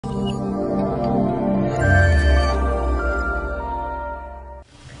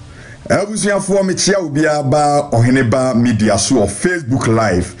Abusuafo me chia obi aba Oheneba Media so Facebook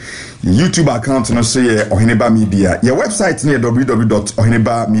Live, YouTube account no say Oheneba Media. Your website near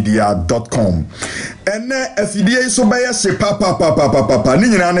www.ohenebamedia.com. And afidie so baya se papa ni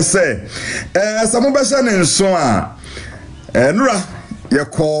nyina ne say samo besa ne nso a nura ye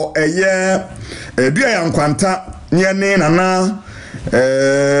ko eye dua yankwanta ne nana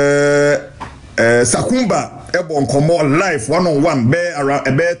Sakumba'S Ebon komo live 1-on-1 be around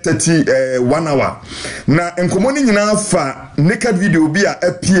about 1 hour. Na enkomo ni nyina fa NAK3D bi a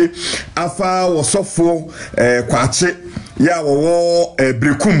apie afa wosofo kwache ya wo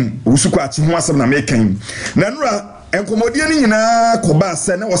Berekum usu kwache ho asem na mekan. Na nura enkomodie ni nyina koba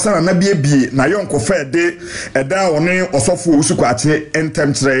se na wosana na bie na yonko fa de eda woni osofo usu kwache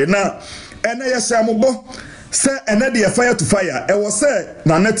entem kire na ena yesha mobo se ene de fire to fire e wo se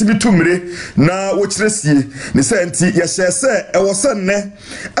na natibi tumire na wo kiresie ne se enti ye hye se e wo se ne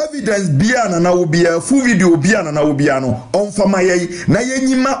evidence bia na wo bia full video bia na wo bia no onfama ye na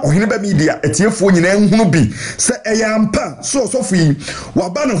yenyima Oheneba Media etiefo nyina nhunu bi se e ya mpa so sofu yi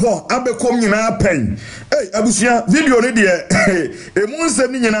waba ne ho abekom nyina pen abusia video ne de emu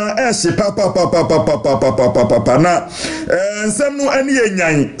nsem nyina e hye papa na nsem no ane ye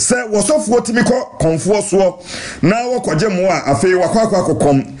nyan se wo sofu otimi konfo so na wakoje mo a afei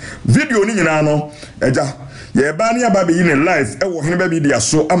wakwakokom video ni nyina no eja ye ba ne aba be yi ne live e wo Oheneba Media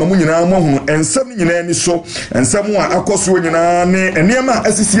so ama mu nyina mo hunu ensem ni nyina ni so ensem a akoso nyina ne enema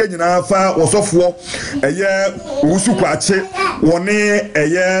asisi nyina fa wosofo eye wusu kwache woni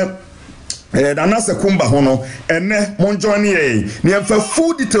eye Dana Sakumba'S hono ene monjoin ye ni emfa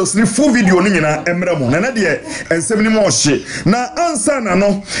full details ni full video ni nyina emre mo na de ensem ni mo hye na ansa na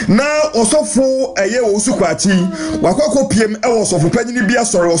no na osofo eye osukwachi wakoko piem e osofo panyini bia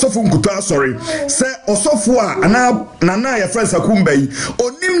sorry osofo nkuto asori se osofo a na ya friend Sakumba'S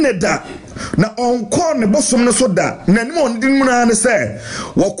onim ne da na onko ne bosom ne so da na nim ondin mu na ne se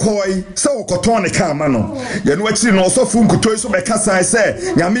wokoi se wokoton ne kama no ye no akiri no osofo nkuto so be kasa se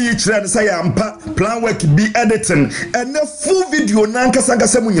nyame yi kire ne se ya mpa plan work be editing and the full video na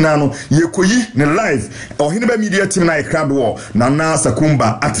nkasa mu nyina no ye koyi ne live Oheneba Media team na crowd war na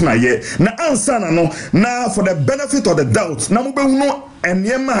Sakumba'S atena ye na ansa na no na for the benefit of the doubt na mo behunu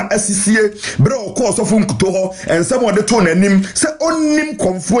eniema asisie bre okọ sofo nkuto ho ensem ode to nanim se onnim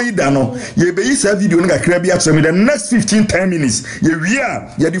konfo yi da no ye be yi sa video no kakra bi a me the next 15-10 minutes ye wia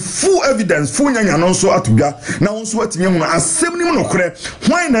ye the full evidence full nyanya no so atubia na won so atimi hu asem nim no kore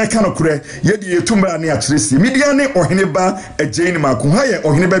hwan na ka no kore ye de yetumra ne a kiresi media ne Oheneba agye ni mako ha ye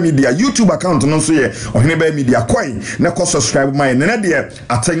Oheneba Media YouTube account no so ye Oheneba Media coin na ko subscribe my ne de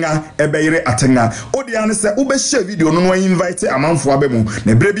atenga ebeyire atenga odi ane se wo be share video no no invite amanfo abe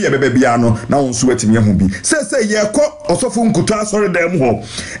na brebi ya bebia no na wonso watimi hu bi se ye ko osofo nkuto asori dem ho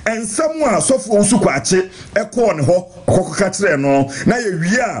ensam a sofo nsu kwache eko ne ho okokoka kire no na ye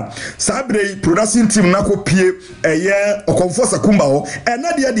wia sabre production team na ko pie eye Okumfuo Sakumba'S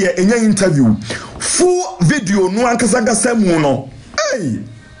ena de enya interview full video no ankasa mu no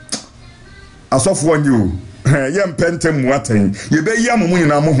asofo nyu ye mpente muaten ye be ya mamu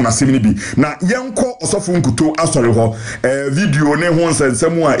nyina mo hunasem ni bi na yenko osofo nkuto asori ho video ne ho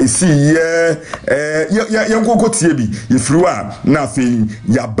nsensem a esi ye yenko kotie bi ye firu a na afi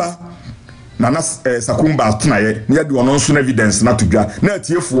yaba na Sakumba'S tena ye ne de ono nso evidence na tudwa na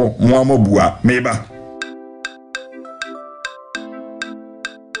atiefo mo amabua meba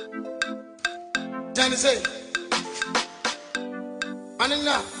Johnny say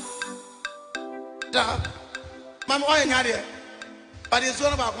Anina da Mama oye nyade but it's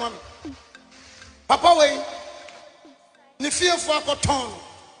one about mama Papa we ni fiefo akoton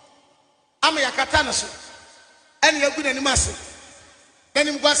ama yakata na so ene yagu na nimase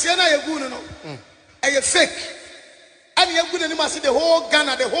ene mkwase na yagu no eye fake ene yagu na nimase the whole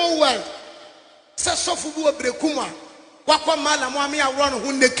Ghana the whole world se sofu bu Berekum a wakwa mala mo ame awro no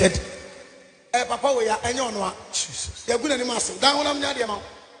hu naked Papa we ya enye ono a Jesus yagu na nimase dan wona mnyade ma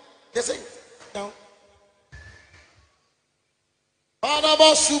you say down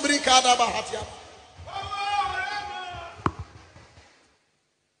Adaba subri kadaba hatia.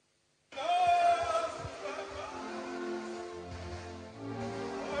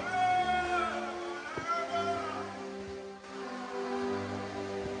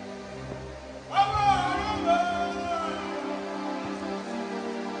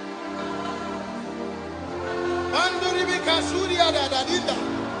 Banduri bikasuri ada dadinda.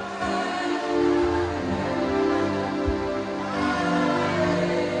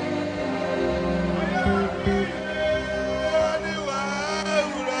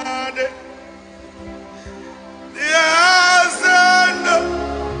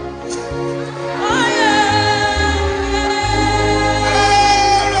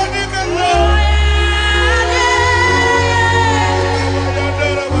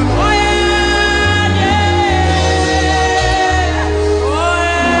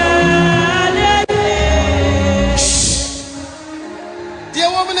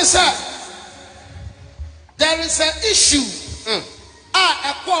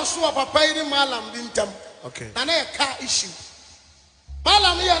 so papa yi malam bintam Okay. na na car issue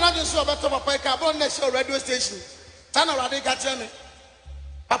malam yi na de so beto papa ka bro na show radio station tana radio ka tell me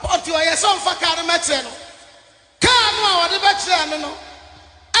papa oti o ye so mfa car ma kire no car no a wo de be kire no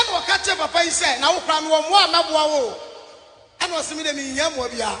ana wo ka kire papa yi say na wo kra no wo mo amaboa wo ana wo simi de mi nya mo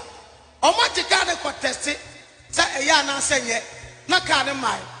bia o ma ti car de ko test say e ya na senye na car ne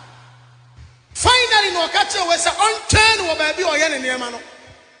mai finally no ka kire we say on turn wo ba bi o ye ne ne ma no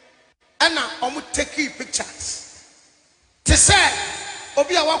ana omu take pictures to say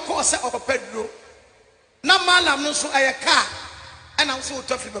obi a wakọ say opapedro na malam no so aye car ana so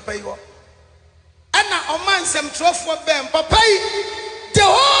tofi papa yi ho ana oman sem trofo bem papa yi the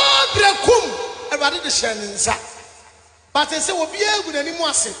whole Berekum everybody de share nsa but say obi egu nani mu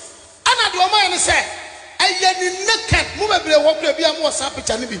ase ana de oman ne say aye ni naked mu bebre wo bra bia mu wasa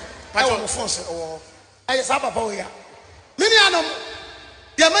picture ne bi ayo mo phone say o aye sa papa wo ya mini anom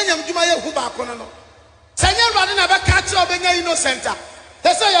the manyam juma ye hu ba kono no sanya rade na be ka kire obenya innocent a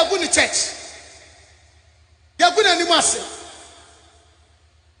they say you go to church you go na nimu ase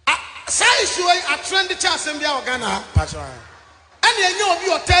say issue a trend church asem bia Ghana Pastor. and enye obi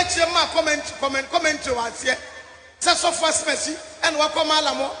o ta kire ma comment was here say so first mercy and wa come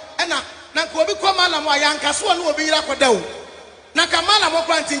alamo na ko obi come alamo ayanka so na obi ira koda o na ka malamo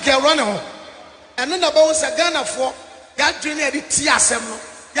kwanti nke ro ne ho eno na ba wo say Ghana fo ya dwene edi ti asem no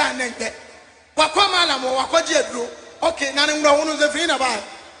ya nenge wakoma na mo wakoje aduro okay na ne ngro wono ze fi na ba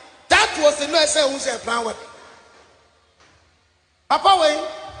that was the no say who say plan work papa we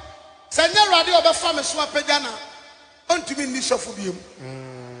senya radio obefa me so apagya na ontumi ni sofo biem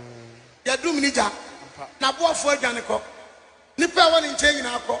ya dum ni ja na boafo adwane ko nipa woni nche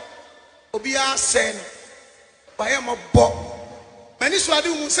nyina akọ obi a sen baye mo bo mani so ade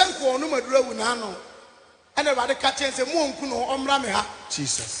mu sanko onu maduro wu na no and everybody catching say mo nku no omra me ha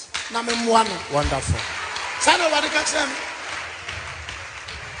Jesus. na me moa no Wonderful. sana everybody catching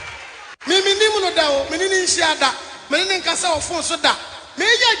me nim no da o me ni nhia da me ni nkasa ofon so da me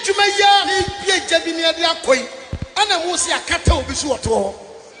ya adwuma ya me bia jabi ne ade akoi ana mo si akata obi so woto ho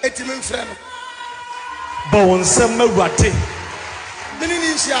eti me mfre no But when some rate. me ni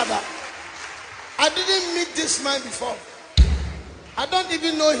nhia da I didn't meet this man before. I don't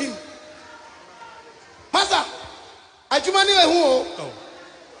even know him. Master, adwuma ne ehu o.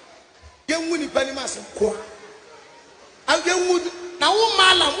 Yenwu ni pani masem ko. Ayenwu na wo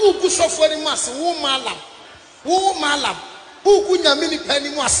malam wo gu sofo ni masem wo malam. Wo malam. Wo gu nyame ni pani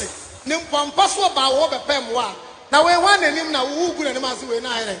masem. Ne mpampa so ba wo bepem wa. Na we hwa nanim na wo gu nanim ase we na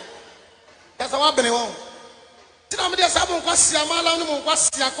here. Yasa wa bene won. Tina me de sabo nkwa sia malam no nkwa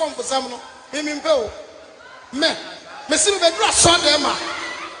sia komposam no. Mimimpe o. Me si me bedura Sunday ma.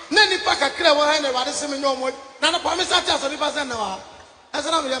 Na nipa kakra wo ha na wade se me nyomo na na pa me sa tia so nipa se na wa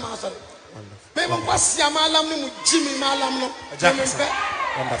asana me dey ma sorry me mo kwasi amalam ni mu jimi malam no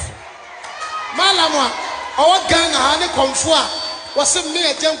Wonderful. malam a o Ghana ha ne konfo a wo se me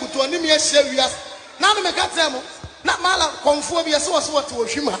e jankuto ni me ahia wias na no me ka tell mo na malam konfo bi se wo se wo te wo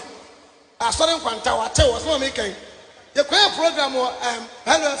hwima asore nkwanta wa te wo se me kan ye kwa program o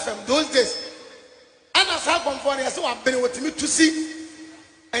Hello FM those days ana sa konfo ne se wa bene wotimi tusi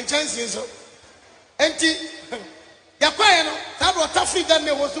and chances so enti yakwaye no that was tough that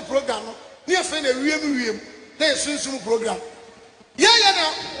me was program no near fe na wiem na sunsun program ya na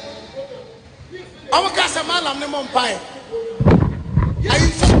awaka samalam ne mompai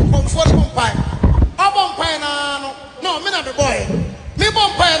ayi so comfort mompai abompai na no me na be boy me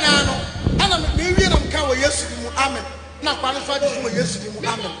bompai na no ana me wie na mka wo Yesu di mu amen na kwa no so adi so wo Yesu di mu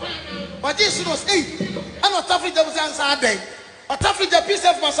amen but Jesus was ana tough that was answer day Otafrija peace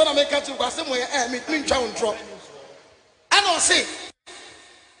of my son and make a to me ntwa ntro and I say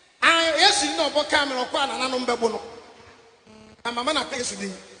yes you know what camera kwa na no mbebo no and mama na yesu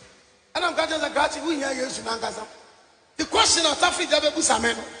din and I'm catching the gachi we hear yesu na nkasa the question of Otafrija be busa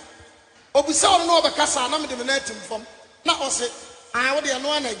me no obusa no no obekasa na me de na atim fom na o say I wo de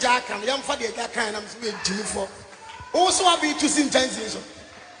no na jaka na yamfa de jaka na me be jimi fo o so abi to sin chances so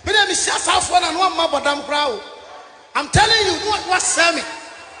me dem sia safo na no ma bodam kra o I'm telling you what say me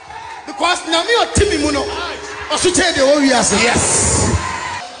because na me o timi mu no o so che de o wi ase yes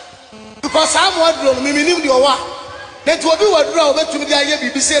because I'm wadro me nim de o wa na to obi wadro o betumi de aye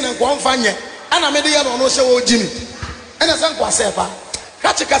bibi se na nko mfa nye ana me de ye no no hye wo gimi ena san kwa se pa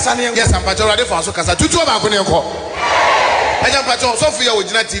kachi kasa ne Yes, I'm Pastor Rade for so kasa. Tutu ba ko ne nko. Eja Pastor so for ya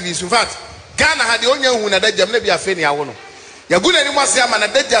original TV. In fact, Ghana had the only hu na da jam na bia fe ne awo no. Ya gu na ni mo ase ama na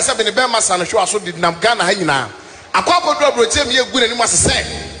da ja sabe ne be masa no hwe aso di nam Ghana ha nyina. Akwa kodo abroche me egu na ni mo ase se.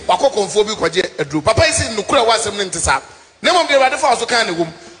 Wakokomfo bi kwaje adru. Papa isi nukura wasem ne ntisa. Ne mom de Rade for so kan ne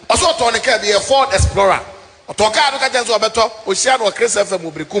wom. also to car be a Ford Explorer to car no ka janso obeto o hia no Chris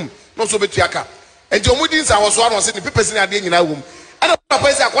FM Berekum no so betuaka enti omudin sa wo so no se ni pepesi na ade nyina wom ana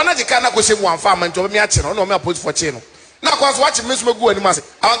papa say akwana de car na ko hye mu amfa ma nti obe mi ache no me apoti for che no na kwa so wachi mesu magu ani mase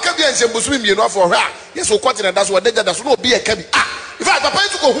awanka bia nse mbusumi mienu afọ hwa yeso kwati na daso odeja daso no obi e ka bi in fact papa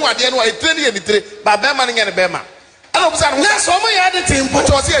ntu ko hu ade no e tire ne tire ba be ma ne nya ne be ma ana obusa no so mo ya de tempo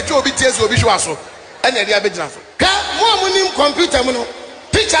to se e obi tie so obi hwa so anya de abegina so ka mo amunim computer mu no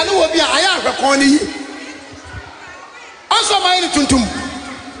picture no obi a aya ahwe kon ne yi also my ni tuntum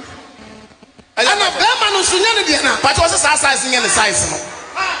ana be ma no so nya ne de na pa to se sa size nya ne size no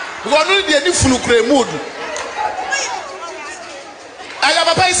because no de ni funu kure modu aya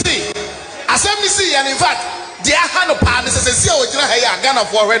papa isi asem ni si ya in fact dia ha no pa ne se se o gina ha ya Ghana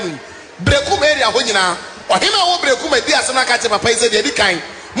for hwenu Berekum area ho nyina ohima wo Berekum adi asem na ka che papa isi de di kan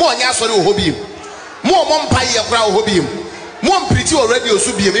mo onya asori o hobiem mo mpa ye kura o hobiem mo mpriti o radio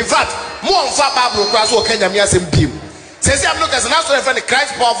so biem in fact mo mfa Bible kura so o kanya me asem biem se se am no kase na so refer the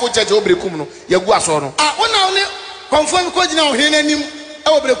Christ Powerful Church o Berekum no ye gu aso no wona one confirm ko gina o hene anim e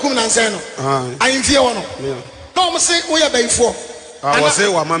o Berekum na nsen no ayimfie wo no no mo se wo ye bayifo was say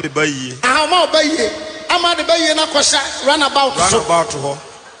wa mama bayi ma bayi ama de bayi na kwasha run about ho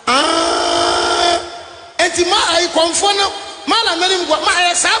enti ma ai konfo no mala menim gwa ma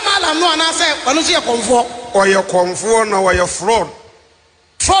ai sa mala no ana say ono so ye konfo oye konfo na oye fraud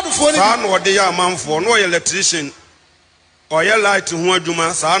fo ni sa na ode ya manfo no oye electrician oye light ho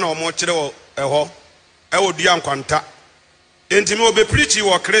adwuma sa na omo kire wo eho e odua nkwanta enti me obe preach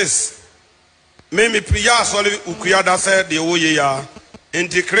wo Chris me priya sole ukuya da se de wo ye ya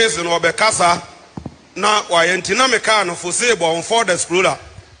enti Chris no obe kasa na wa enti na me ka no for say bo Ford Explorer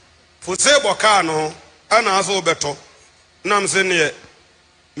for say bo ka no ana aso obeto na me se ne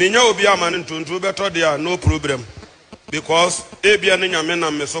me nya obi amane ntonto beto de no problem because ebia ne nyame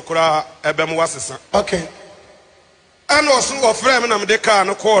na me sokora ebem wasesa okay ana oso ofre me na me de ka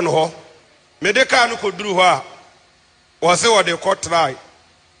no ko no ho me de ka no ko duru ho a wo se wo de ko try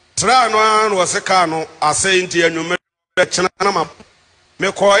no an wo se ka no ase nti anwume chena na ma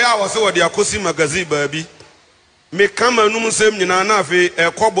me ko ya wo se wo de akosi magazine baabi me kama num nsem nyina na afi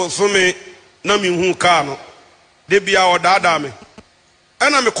ekobo so me na me hu ka no de bia o dada me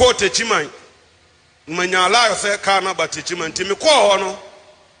ana me ko techiman manya la se ka na ba techiman ti me ko ho no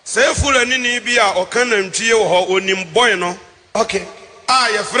se fulani ni bia o kan nantwie wo ho onim boy no okay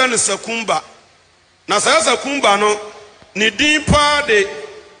ye friend Sakumba na Sakumba no ni din pa de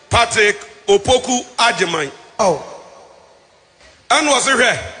Patrick Opoku Ajeman and was a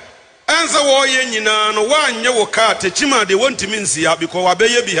rare answer war ye nyina no wan ye wo ka techima de wontimi nsia because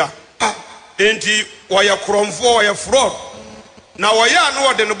wabeye bi ha enti waya kromfo waya fraud na waya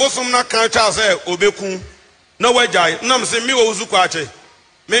no de no bosom na kan cha say obeku na wajai nam se mi wo uzuku ache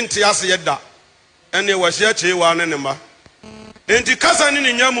menti ase yeda ene wa hia che wa ne ma enti kasa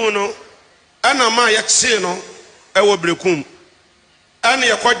ni nyamu no ana ma ye che no e wo Berekum ane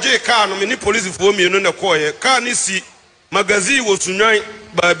ye kwaje car no me ni police fo mienu na koye car ni si magazine wo sunwan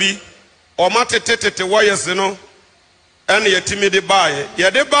baabi o matetetete wires no ane ye timi de baaye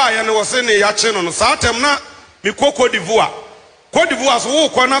ye de baaye no wo se ne ya che no no saatem na mi Cote d'Ivoire so wo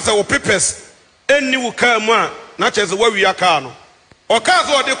kwa na se wo papers enni wo car mu a na che se wa wi aka no o car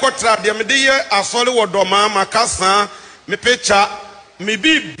so de kotra de me de ye asole wo do ma kasa me picture me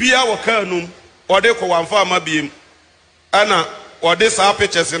bibia wo car num o de ko wanfa ma biem ana or this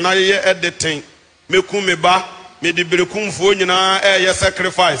pictures na ye editing me ku me ba me di Berekum fo nyina ye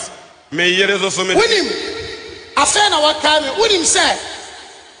sacrifice me yere so me winim afa na waka me winim say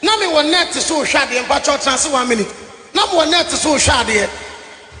na me won net so hwade mpa cho trans 1 minute na me won net so hwade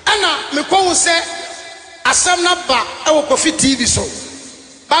ana me ko say asem na ba e wo Kofi TV so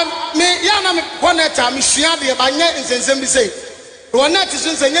ba me ya na me ko net a me hwia de ba nya nsensem bi say won net so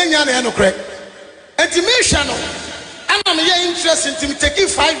nsenya na e no kre enti me hwa no and I'm interested to take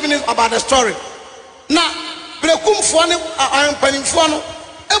 5 minutes about the story. Now, Berekum for I am penning for no,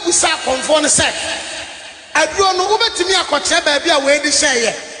 every sack on for the sack. I don't know over to me a coach, baby, away the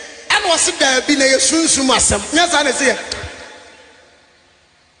share. And was it there been a soon sumasam? Yes, I say.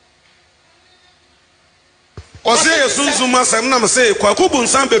 O say soon sumasam, nam say, Kwakubun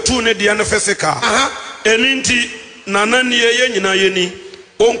Sambe 2 ne the anafesica. Eninti Nanani yeni,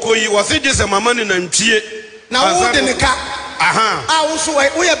 Onko, you was it just a mamma and tea. Now, what in the car? I also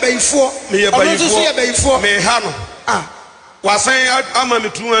we are before me before me hano. Was saying I'm a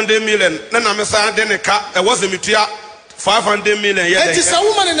 200 million, then I'm a sad in a car. It was a metia 500 million. It is a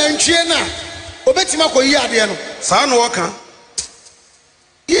woman in Nigeria. Obetimako Yadiano. San Walker.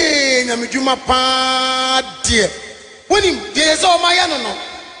 Yea, Namijuma pa dear. When him, there's all my no.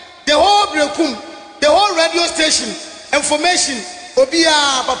 Berekum, the whole radio station, information,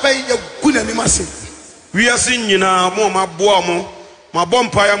 Obia, Papa, good animation. We are singing more, my boy, my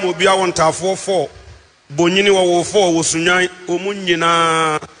bompire, Mobia, 1 Bonini wa 4 was Sunyai,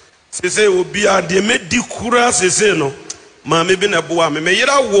 Omunina, Sese, Obia, de Medicura, Sese, no, ma maybe na boa, may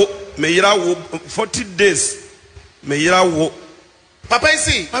yera wo 40 days, may yera wo. Papa,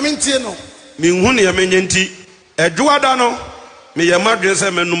 see, I mean, Tino. Minhuni ya menyenti, Eduadano, me ya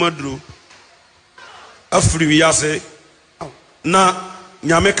madresa menumadru. Afri wiyase, na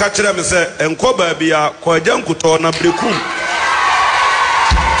nyame kachira me se enko baabia kwa jankuto na Berekum.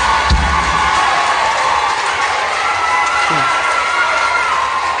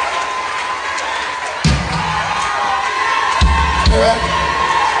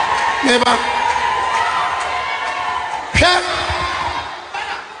 Neighbor,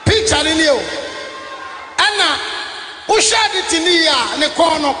 picture in you. Anna, who shared it in the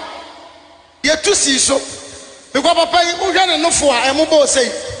corner? You're too see so. Because Papa, who got enough for a mobile say.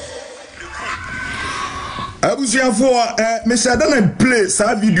 Abusuafo Mr. Dan play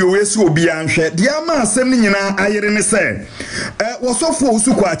sa video we so obi anhwe dia ma asem ni nyina ayere ne se wosofo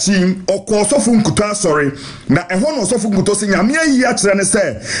usukwachi okosofo nkuto asori na eho no osofo nkuto se nyame ayi a kire ne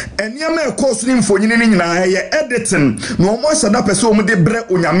se eniama ekoso ni mfonyini ni nyina ye editing no mo sada pese o mu de bre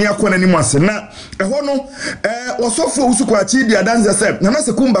onyame akona ni mu ase na eho no wosofo usukwachi dia danze se na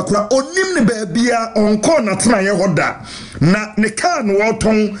Sakumba kura onim ne baabia onko na tena ye hoda na ne car no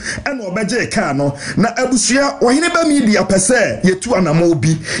woton ena obeje car no na abusu ohine ba media pese yetu anamo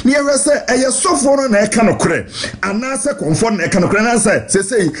bi ne yewe se eye sofo no na eka no kure anase comfort na eka no kure na se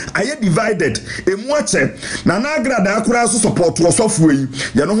sei aye divided emu ache na na agrada akura so support wo sofo yi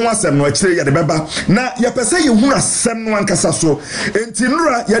ye no ho asem no akire ye de beba na ye pese ye hu asem no ankasa so enti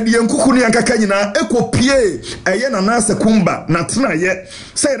nura ye de yankuku ne yankaka nyina ekopie eye na na Sakumba na tena ye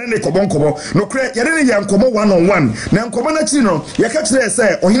se ye ne kobonkobo no kure ye ne yankomo one on one na nkomo na chi no ye ka kire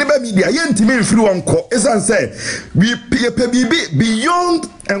se ohine ba media ye ntimi mfiri wonko say we bibi beyond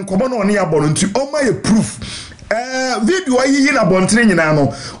and common on your body on my proof video ayi na bontene nyina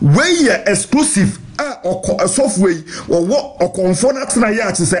no we exclusive or software or what or comfort na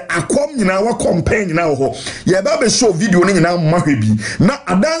ya say akom nyina wa campaign nyina ho ye ba be show video ni nyina mahwebi na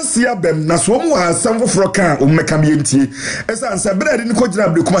adanse abem na so mu asam foforo kan o meka me ntie esa nsa brede ni ko gina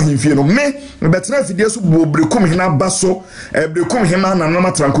Berekum ahemfie no me betena fidie so bo Berekum hina baso Berekum hima na na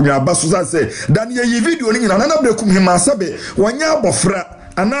matrankonwa baso za say dan ye video ni nyina na Berekum hima sabe wanya abofra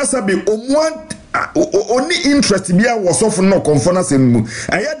anasabe omwan oni interest bia wosofu no conference mu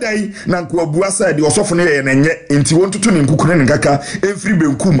ayadai na nkwabua side wosofu no ye nenye enti wontutu ne nkukune ne nkaka every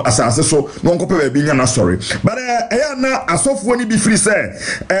Berekum asase so no nkope ba bi nya na sorry but eya na asofu ni bi free say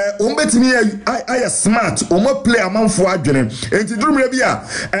ombetimi ay smart omo play amanfo adwene enti durumre bia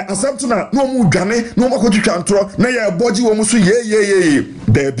asabtu na no mu dwane no makotwitwa ntoro na ye boji wo mu so ye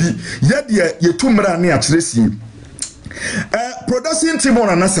baby ye de ye tumra ne akyeresie production team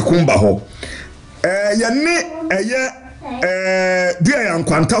on na Sakumba ho yane dia ya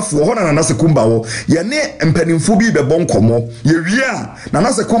nkwantafo ho na Sakumba wo yane mpanimfo bi be bonkomo ye wia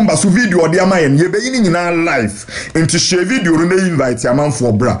na Sakumba so video de ama ye be yin nyina live into share video no invite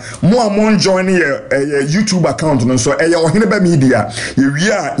amanfo bra mo amon join ye YouTube account no so ohine ba media ye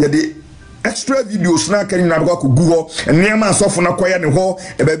wia ye de extra videos na kan na ko guho niam asofo na koye ne ho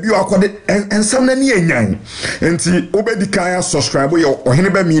e ba bi akode ensam na ne enyan enti obedi kan subscribe ye ohine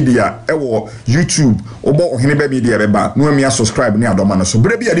ba media e wo YouTube obo ohine ba media be ba no mi subscribe ne adoma no so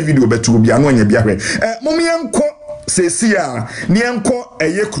bre bi ade video betu bi anu anya bi ahwe momi enko sesia ne enko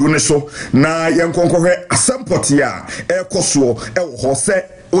eye kru ne so na yenko hwe asampoti a e koso e wo ho se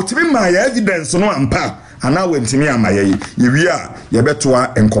otimi ma ya evidence no ampa ana wentimi amaye ye wi a ye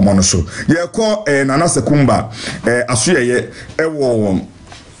betoa enkomo no so ye ko na Sakumba asoye wo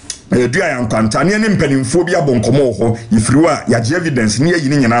dua ya nkwanta ne mpanimfo bi abonkomo ho yifiriwa ya je evidence ne yi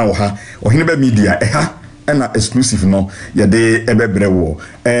nyina wo ha ohine ba media ha na exclusive no ye de ebebre wo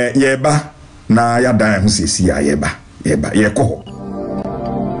ye ba na ya dan ho sesi ya ye ba ye ko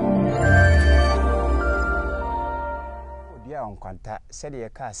nkwanta said ye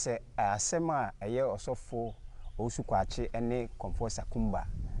ka se asema eye osofo osukwachi ene comfort Sakumba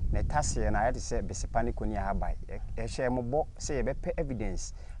na tase na ya se besepani koni abai e hye mobo se ye bepe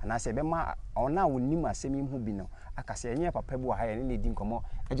evidence ana se be ma ona wonim asemi hu bi no aka se enye papa bu ha ye ne di nkomo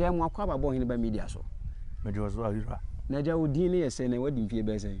eje mu akwa babo hini ba media so mejo so ahira na eje odi ne ye se na wadi mfie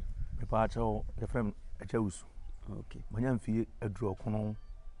be se me pa cho ye frem eje usu okay manya mfie aduro kono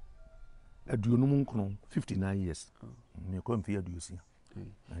aduonum nkono 59 years me ko mfie aduosi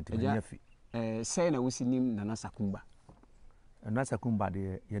say na wusi nim na Sakumba na Sakumba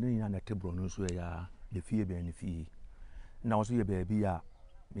de ye ne na tebro no so ya ye fie be ne fie na wo so ye be ya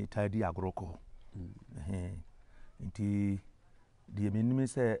me tadi agroko nti de me nim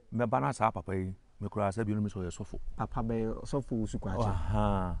se me bana sa papa yi me kura sa bi no me so ye sofo papa be sofo su kwa che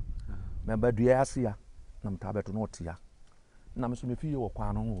aha me ba dua ase ya na mta beto no tia na me so me fie wo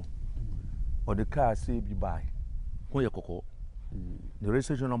kwa no ho o de car say bi bai ho ye kokko the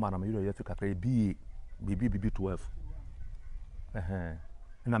registration number na me yiro ye fi kakra bi bibi 12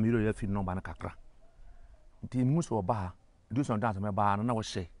 na me yiro ye fi number na kakra nti mu so ba do some dance me ba na wo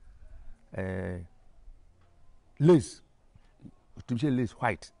hye lace otimche lace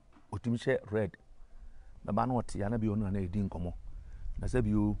white otimche red na ba na otia na bi onu na edi nkomo na se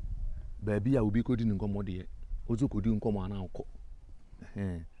bi o ba bi a obi kodi nkomo de ozo kodi nkomo ana akọ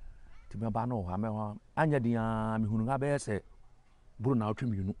ti me ba na o ha me ho anya dia me hunu ga be se buru na otwe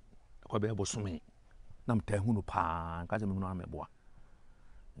mienu ko be bosome na mta hunu pa nka se me hunu ameboa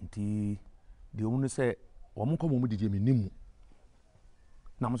nti de omu ne se wo mo nkomo mu didi me nimu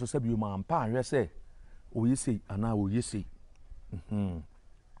na mo so se bi o ma mpa anhwe se o yesi ana o yesi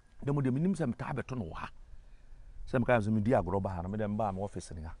de mo de me nim se mta beto no ha se me ka zo me di agoro ba ha na me de mba me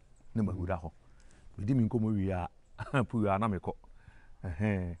office ni ha ne ma hura ho me di mi nkomo wi a pu ya na me ko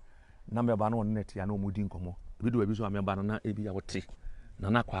na me ba no net ya na o mu di nkomo bi do bi so me ba na e bi ya wote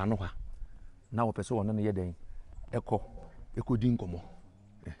na kwa no ha na wo pese won ne ye den eko di nkomo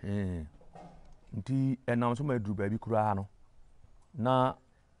nti enam so ma duru ba bi kura no na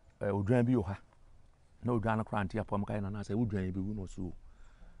odwan bi yo ha na odwan no kra nti apom kai na say odwan bi wu no so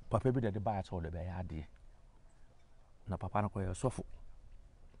papa bi de ba so de be ya de na papa no ko ye sofo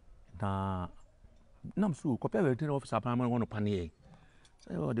na nam so ko pe we tin officer pa ma wono pane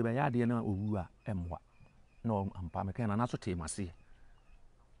say o de be ya de na owu a emwa na ampa me kai na so te mase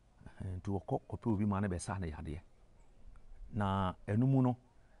nti ko pe obi ma na be sa na ya de na enumu no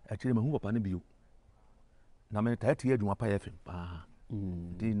akire mahu papa no bio na me ta tie adwuma pa ya fem pa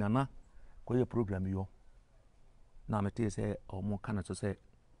di nana ko ye program yo na me te se o mo kana so se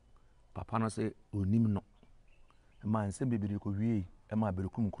papa no se onim no ma nsem bebiri ko wie e ma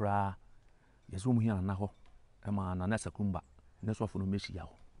Berekum kura yeso mu hia na ho e ma na Sakumba ne sofo no meshi ya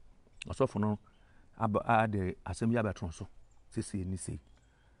ho sofo no ade asem ya betron so sisi ni sei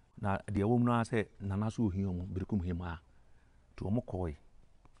na de wo mu na se nana so ohia mu Berekum hima to mo koi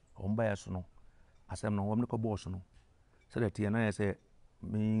o mba ya so no asem no wo ne ko boss no se de tie na ye se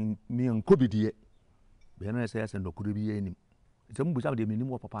mi nkobidie be na se ndokuru bi anim se mu busa de mi nim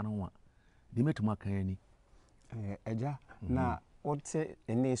wo papa no ho a de metuma kan ani eja na ote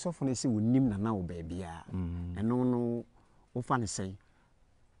ene sofo ne si wonim na na wo ba bia eno no wo fa ne sei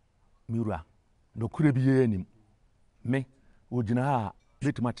miura ndokuru bi anim me wo gina ha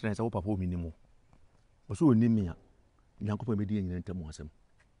metuma tren se wo papa o mi nim wo so onim ya nyankopɔ me di nyina ntam asem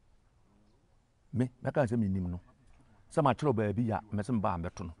me ka se mi nim no se ma tro ba bi ya me se mba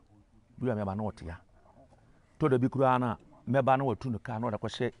ambeto no bi ya me ba na otia to da bi kura na me ba na watu no ka na da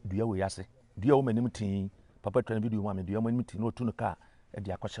kwhye dua wo yase dua wo manim tin papa twan bi dua ma me dua manim tin no otu no ka e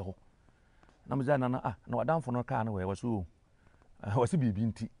dia kwhye ho na me za na na wadamfo no ka na we waso wase bibi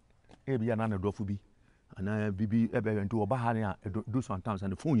nti e bi ya na dofo bi ana bibi e be nti wo ba ha ne a do sometimes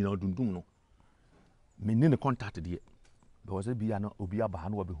and phone nyina dundum no me ni ne contact de because bi ya na obi aba ha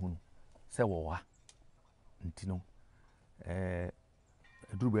na wo be hunu se wo wa nti no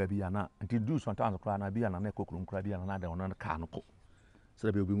duru ba bi ya na nti do sometimes kra na bi ya na na kokuru kra bi ya na da ono na ka no ko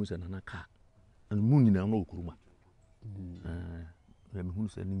se be obi hu se na ka mu nyina na okuruma me hu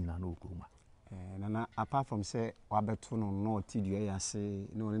se ni nyina na okuruma nana apart from say wabeto no no tidua yase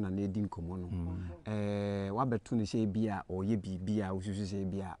no na na edi nkomo no wabeto no se bia o ye bibia osusu se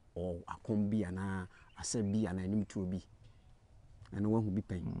bia o akom bia na ase bia na anim tu obi na wahu bi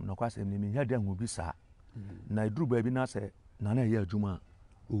pen no kwase me me hia hu bi sa na eduru ba bi na se na na ye adwuma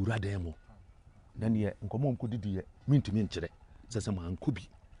owura dem mo dan ye nkomo nkodi ye mintimi nkyere se ma nkobi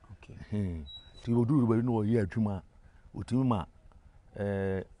okay ti oduru ba bi no ye adwuma otimi ma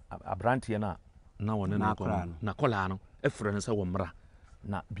abrantie na wona na kola no efre no se wo mra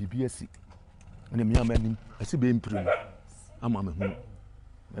na bibia si ne me amanim ase be mprim ama me hunu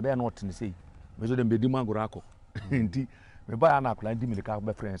me be na otene sei me so dem be di magoro akọ nti me ba ya na akola ndi milika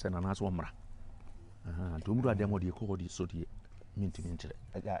be friends na na so mra to mu do adem odi ko odi so die minti mintre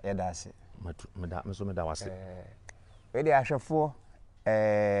ya da ase me da wase we de ahwefo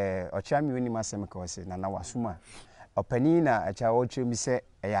ochami woni masem ka wase na wasuma opani na acha oche mi se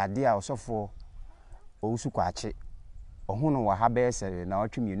eyade a osofo owusu kwache ohuno wa ha be se na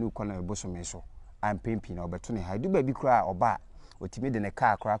otwe mienu kọ na ebosome so ampempi na obeto ne ha du ba bi kura oba otimi de ne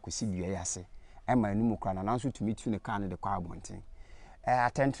car kura akosi dua yase ɛma anim kra na nanso tumi tu ne car no de kwa abonten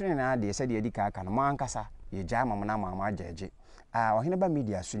atentene na de sɛ de edi ka aka no mo ankasa ye gya mama na mama agyeje Oheneba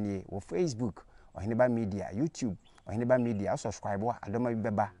media so nie wo Facebook Oheneba media YouTube Oheneba media subscribe wa adoma bi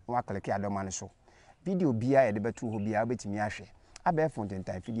beba wa click adoma ne so video bia ye de betu ho bia obetimi ahwe abe fonten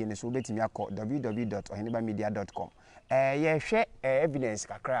time fidie ne so obetimi akọ www.ohenebamedia.com ye hwe evidence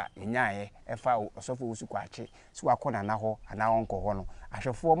kakra yenyaye efa osofo wusu kwache so akọ na ho ana onko ho no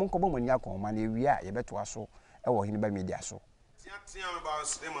ahwefo mo nkobo mani akọ ma na ewia ye beto aso wo Oheneba media so tia me ba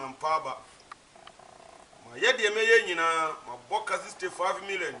Suleiman Paba ma yede me ye nyina ma boka 65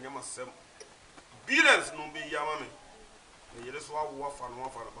 million nyama sem billions no be yama me yele so awo afa no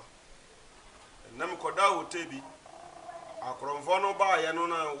ba nam koda hotel bi akromfo no ba ye no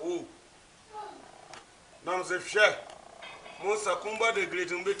na wo nam se hwe mo Sakumba'S de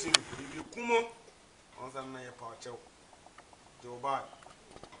great mbetim bi kumo on san na ye pa chew de oba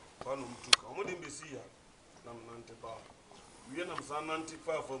ba no mtuka o mo de mbesi ya nam nante ba wie nam san nante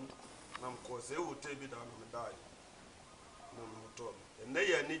fa fam nam ko se hotel bi da no me dai nam hotel enne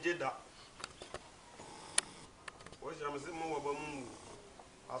ye ni jeda o jam se mo wa ba mu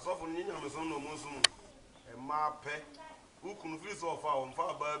asofo ni nyame so no mo so mu e ma pe ukunu firi so fa o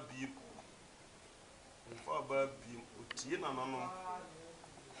mfa ba bi otie na no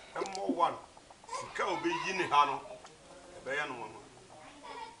emmo one sika obeyi ne ha no ebe ya no mo na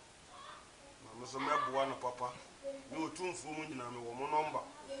mo so meboa no papa ni otumfuo mu nyina me wo mo number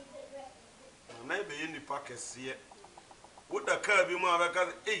na ebe ye nipa kese woda ka bi mu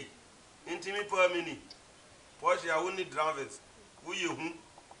abeka intimi pa mini Porsche ya woni drivers wo ye hu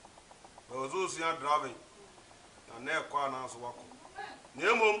ozo so ya driving na ekwa na so wako na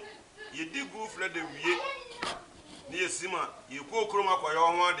emom ye di go fle de wie ni esima ye ku okrom akoye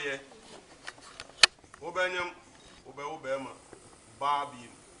ho ade wo benyam wo be ma ba bi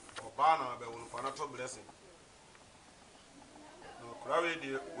oba na be won fa na to blessing no krawe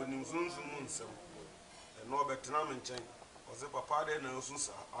de wonim sunsun mun nsem e no betena me nchen o se papa de na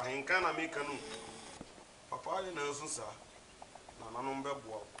osusa ahinka na me kanu papa de na osusa na nanom be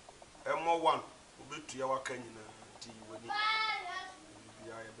boa emmo one obetua waka nyina ti woni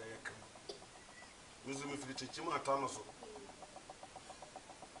bia ye Berekum muzu mi firi chichima atano so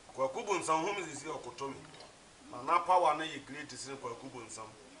kwa kubunsan ho mizisi okotomi na power na ye great sin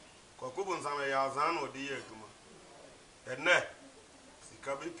kwa kubunsan ya azan no de ye aduma enne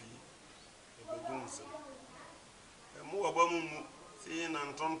sika bepi ebedunse emu obamu mu si na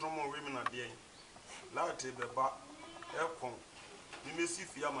ntontom o wi mi na de lati beba ekon ni mesi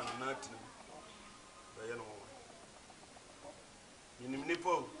fia ma na tin be ye no yinim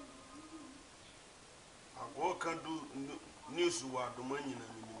nipo ago kan du news wa adoma nyina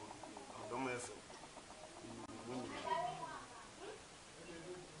minimo adoma efe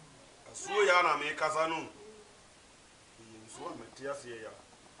asuo ya na me kasa no yinso ametia se ya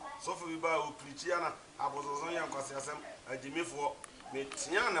sofu bi ba o preach ya na abozozo ya nkwase asem agimefo me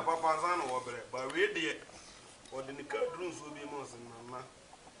tia na papa nza na wobere ba we de o de ni ka duru so bi mo sen na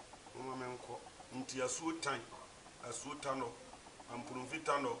mama menko nti asuo tano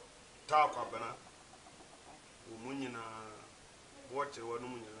ampurumfitano ta kwa bana umunyina woche wanu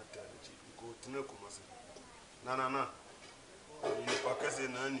munyina tachi ko tine ko mase na ni pakase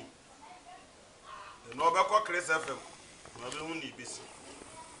nani no be ko Chris FM no be hu ni bisi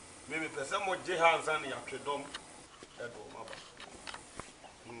meme pese mo je hansan ya twedom edo maba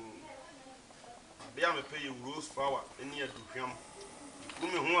bia me pay rose flower eni aduhwam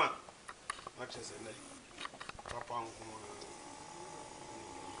kumi ho a na chese ne papa nko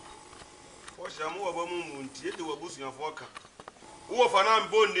o shamu wa bamu muntie de wabusu yafo ka wo fa na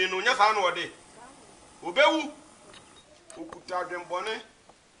mbonni no nya sa na ode obewu okuta dwembone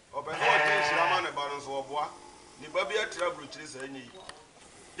obezo de shirama ne ba no so oboa ni ba bia trouble chiri sa nyi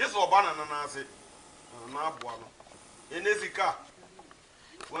yeso oba na ase na aboa no enezika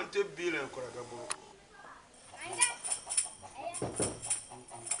 20 billion koragabo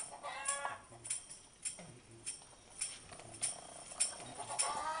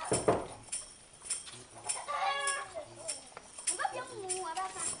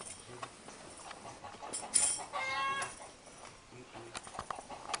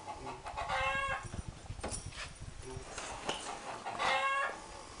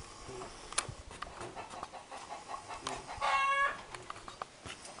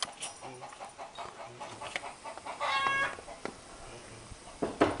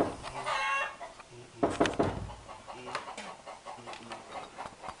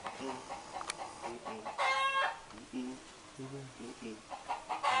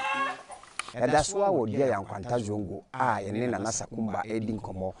ɛda so a wɔde ya nkwanta zongo a yɛne Nana Sakumba edi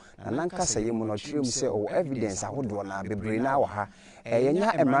nkɔmmɔ na nankasa yɛ mu no kyerɛm sɛ ɔwɔ evidence ahodoɔ na bebree na wɔ ha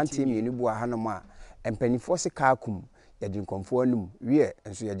yɛnya mmeranteɛ mmienu bu ha no ma mpanyinfoɔ se kaakum yɛde nkɔmfoɔ anum wie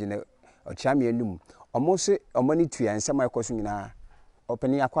nso yɛde ne ɔkyame anum ɔmo se ɔmo ne tua nsɛm a ɛkɔ so nyinaa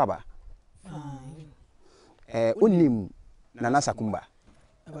ɔpani akwaba unim Nana Sakumba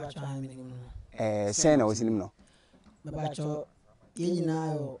sɛn na wɔsinim no babacho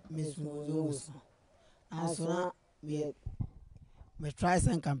yenyina yo mesumuzo asona me try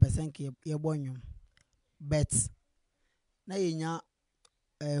sen campesen ke ye bonyum bet na yenya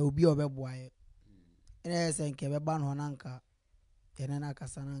obi obeboaye ene sen ke beba no nanka ene na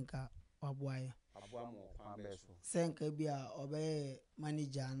kasa nanka waboaye sen ke bia obe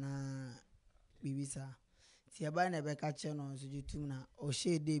manager na bibisa ti eba na be ka che no so jutum na o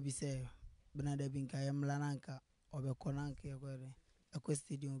shede bi se benada binka yemla nanka obekonanka yegore akwa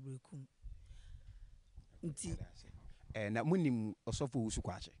stadium Berekum nti na munim osofo usu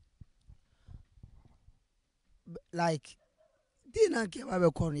kwache like dina ke ba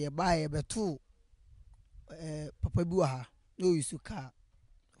be kon ye ba ye beto papa bi wa ha no usu car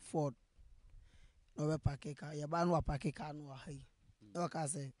Ford no be park car ye ba no park car no ha yi no ka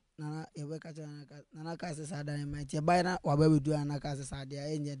se nana ye be ka nana ka se sada ye ma ti ba na wa ba bedu nana ka se sada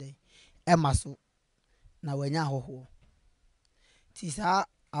ye nye de e maso na wanya hoho ti sa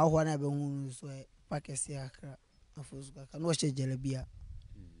ahwa na be hu so pakesi akra afosu ka no che jelebia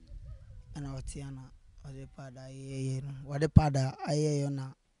ana otiana ode pada ayeye no wode pada ayeye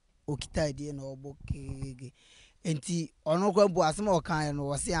na okita ide na obokege enti ono kwa bu asem okan no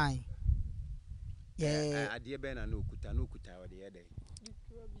wose an ye ade be na okuta wode ye de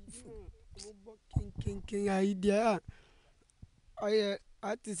kin idea aye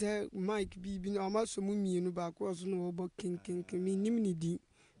ati se Mike bibi na ma so mu mienu ba ko so no obo kin mi nim ni di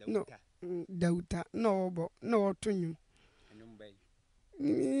no dauta no obo no otonyu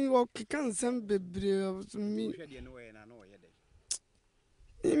ni o kikan sem bebre mi hwede no we na no ye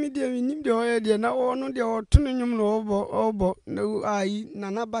de mi de mi nim de o ye de na o no de otonyu no obo na ai na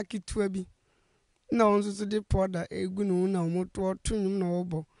na bakitua bi na on so de powder egu no na omoto otonyu no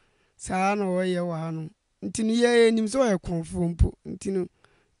obo saa na o ye wa no ntinu ye nim so e konfo mpo ntinu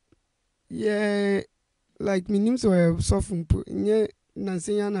ye like minim so e sofu mpo nye na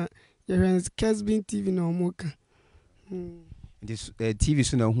senya na ye Kesbin TV na omoka this TV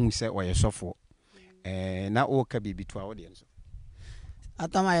so na hu se o ye sofo na o ka bibi to audience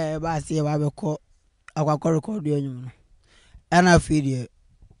atama ye ba se ba be ko akwakọ record enyum no ana fidie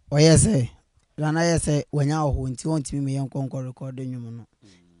o ye se rana ye se wanya oho nti wontimi me yenkọ record enyum no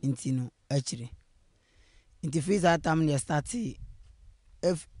nti no akire nti freezer time ne start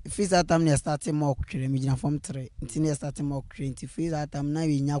if freezer time ne start mo kwere me gina form 3 nti ne start mo kwere nti freezer time na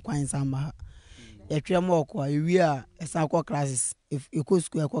we nya kwan sama ya twere mo ko ewi a esa ko classes if eco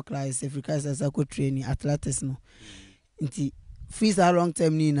school eco classes Africa esa ko training athletics no nti freezer long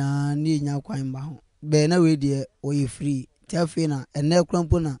time ni na ne nya kwan ba ho be na we de o ye free tafe na ene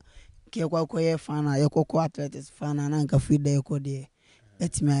krampo na ke kwa ye fan na ye ko athletics fan na nka free de ko de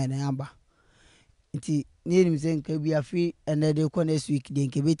etimi ayi na aba nti ne nim se nka bi afi ene de ko next week de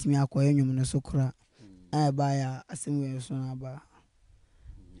nke betimi akoye nwum no so kura ba ya asem we so na ba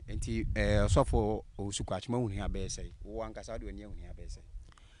nti sofo osukwachi ma hu ha be sei wo ankasa de oni hu ha be sei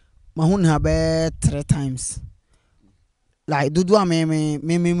ma hu ha be 3 times like dudu a me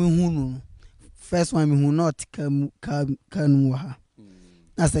hu no first one me hu not kan ha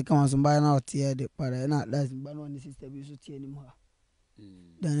na second one so ba na otie de para na that's ba no ni sister bi so tie ni mu ha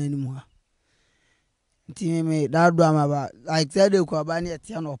dan ni mu ha nti me da do ama ba like say de ko ba na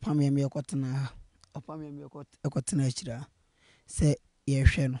tie na opam me ekotena ha opam me ekotena achira se ye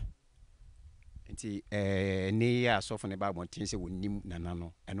hwe no nti ne ya sofo ne ba bontin se wonim nana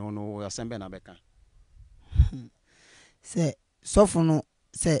no eno no asembe na beka se sofo no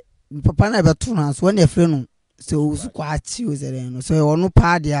se papa na be to na so na efre no se osu kwa chi o zere no so ono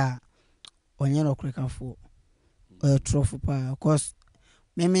pa dia onye no krekafo o trophy pa cause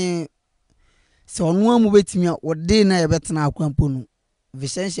me se onu amu betimi a ode na ye betena akwampo no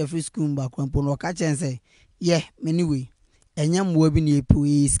Vicentia free school ba akwampo no ka chense ye anyway enya mwa bi na epo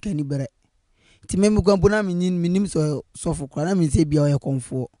iskani bere ti me kwampo na minim so sofo kwa na mi se bia o ye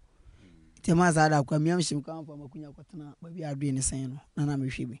konfo ti ma za da kwa mi am shim kan fa makunya kwatena ba bi ado ne sen no na me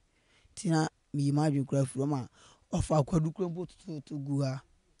hwe bi ti na mi ma dwe kura furo ma ofa kwadu kwampo to gu ha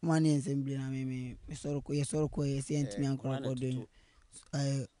ma ne ensembly na me soro ko ye se ntimi ankora ko do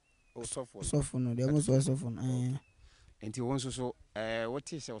sofo no de mo so sofo no nti won so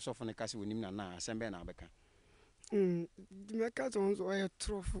what is sofo ne kase wonim na asembe na beka the makers on so a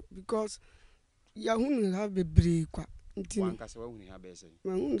trophy because ya hunu ha bebre kwa nti wankasa wa hunu ha be se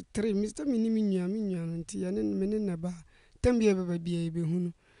ma hunu 3 Mr. Minimi nua nti ya ne mene na ba tambia baba bia be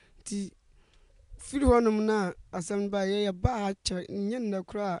hunu nti firi honum na asam ba ye ba ha che nye na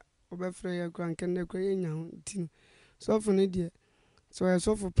kura obefre ya kura nke na kura ye nya ho nti so for ne de so ya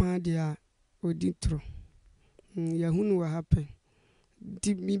so for pan de a odi tro ya hunu wa happen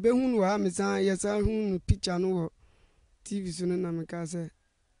nti mi be hunu wa me san ya san hunu picture no wo TV so na me ka se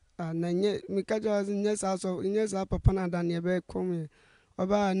na nye me ka jo nye sa papa na da ne be kom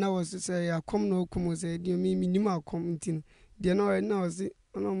oba na wo se ya kom na okum se di mi nim akom nti de na wo se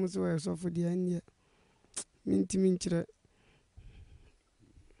ona mo so ya so for de anye minti minchire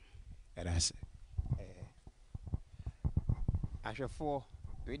erase ahwefo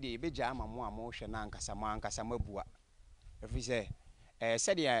we de beja ama mo hwe na ankasa mabua efi se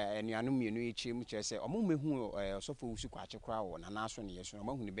said ya enuanu mienu echi mu kire se omo mehu osofo wusu kwa chekra wo na naso ne yeso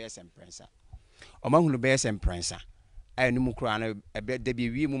omo hunu be semprensa anu mu kra na da bi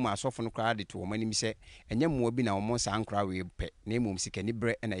wi mu ma asofo no kra de to omo anim se enye mo bi na omo sa ankra we pe na emom sika ni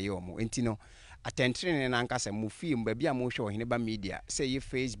bre na ye omo enti no attention na ankasa mu film ba bia mo hwe ohene ba media say ye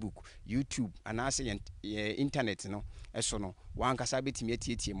Facebook YouTube anase internet no eso no wankasa betimi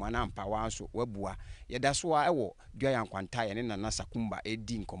atietie mo na ampa wanso wabua yeda so a ewo dua yankwanta ye ne nana Sakumba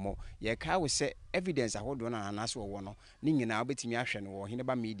edi nkomo ye ka wo se evidence ahodo na anase wo no ni nyina betimi ahwe no ohene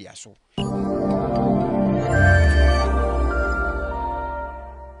ba media so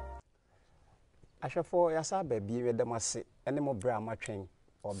ahwefo yasa ba bi wedamase ene mo bra matwen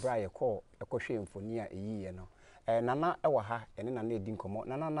obra ye ko ekohwe mfoni a eyiye no nana ewa ha ene nana edi nkomo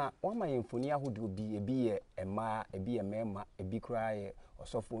nana wama ye mfoni ahodo bi ebi ye ema ebi ye mema ebi kura ye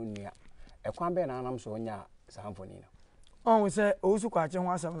osofo nua ekwan be na anam so nya sa mfoni no on we say osu kwache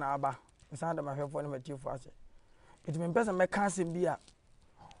ho asem na aba nsa da mahwefo ne matifo ase etime mpesa me ka asem bi a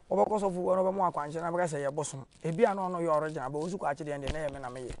obakosofo wo no be mo akwanche na be se ye bosom ebi a no no ye original ba osu kwache de na ye me na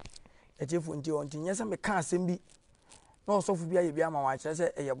me ye echefu nti on tinye se me ka asem bi na osofo bi aye bi ama wa kire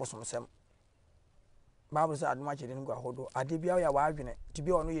se eye bosom sem Bible say aduma kire ni gwa hodo ade bia ya wa adwene ti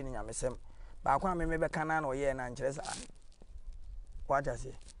bia ono ye ni nyamesem ba kwa me be kana na oye na nkire sa kwaja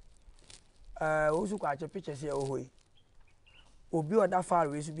se osu kwache pictures ye ohoi obi oda far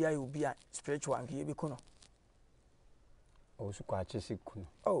we su bia ye obi a spiritual nke ye bi kuno osu kwache se kuno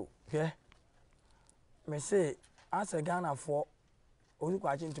oh yeah me say asa Ghana for osu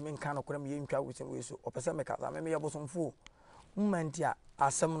kwache ntumi nka no kwem ye ntwa wusem we so opese me ka me ye bosomfo mmanti a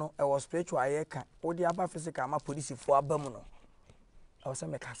asem no e was spiritual ye ka odi aba physical ma police fo abam no e was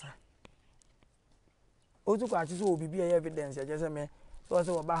me kasa osu kwache so obi bia evidence ye je me so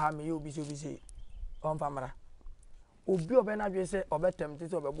se oba ha me ye obi se on famara obi obe na dwe se obetem te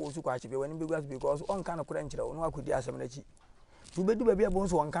se obebo osu kwache be wani begwas because on ka no kura nkyere no akodi asem na chi tu bedu ba bia bo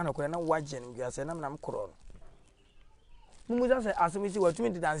so on ka no kura na waje no bia se nam kro no mumuza se asem si watumi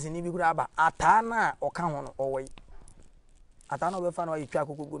de dance ni bi kura aba ata na oka ho no owai ata na obefa na yitwa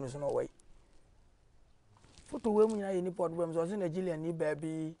kokogo no so no owai foto we mu nyina ye ni pod bem so se Nigeria ni ba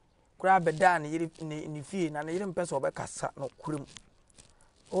bi kura beda na yiri ni fie na yiri mpesa obekasa no kurem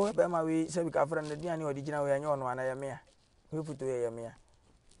o be ma we se bi ka fra na dia ni original we anya ono ana ya me a we foto ye ya me a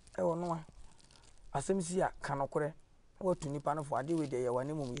e ono a asem si a ka no kure watu nipa no fo ade we de ye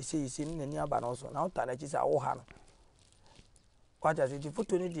wane mum ye se ni nani aba no so na uta na chi se awo ha no kwacha se di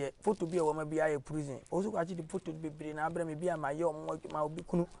foto ni de foto bi e wo ma bi aye prison o so kwachi di foto bebre na abra me bi ama ye o ma obi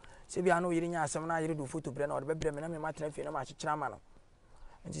kunu se bi ano yiri nya asem na yiri do foto bre na o de bebre me na me matena fie na ma chichira ma no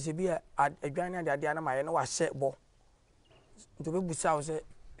nti se bi adwan na de na ma ye na wa hye bo nto be busa o se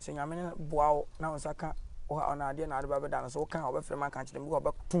nyame ne boa o na onsaka o ha na ade na ade ba be da no so kan o be frema kan chire bi o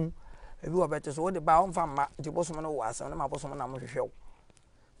be tun ebi o be te so o de ba o mfa ma nti bosom no wo asem na ma bosom na mo hwehwe o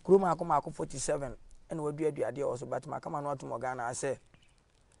kroma akoma 47 ene wadu ade o so but ma kama no atum Ghana ase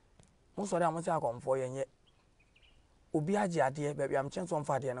mo so da mo se Okumfuo yenye obi age ade ba bia mchen so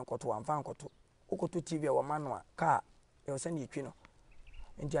mfa ade no koto amfa nkoto okoto TV wo manua ka e o se ni twi no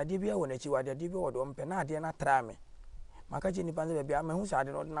nti ade bia wo na chi wade ade bia wo do mpe na ade na tra me maka chi ni panze ba bia me hu sa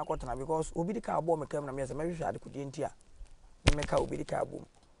ade no na koto na because obi di ka abo me kam na me se me hwehwe ade kudi nti a me ka obi di ka abo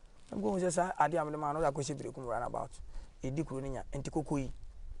am go se sa ade am de ma no da ko se Berekum run about edi kuro ni nya nti kokoyi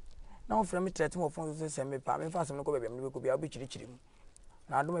na o frame threat mo phone so se me pa me fa sem no ko bebem no be ko bia obi chiri mu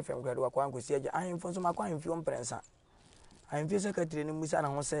na ado me fem grade wa kwa nkosi age ahen phone so makwa ahemfi o mprensa ahemfi secretary ni musa na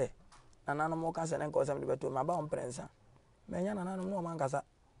ho se na nanu mo ka se na nko sem de beto ma ba o mprensa me nya na nanu no man kasa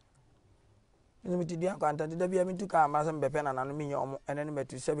ni mi tidia kwanta de bia mi tuka ma sem bepe na nanu mi nya omo ene ne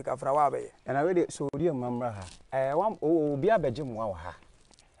metu se bi ka fra wa be na we de so odi mamra ha obi abeje mu wa ha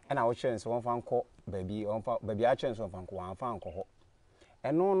na wo chere so won fa nko baabi a chere so fa nko wan fa nko ho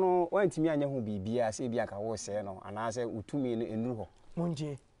ɛno no wantimi anya ho bibia sɛ bia ka wo sɛ no anaasɛ utumi no enuru ho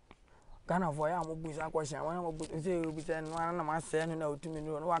muntie Ghana for ya mo busa question wana mo busa say obi say no na ma say no na utumi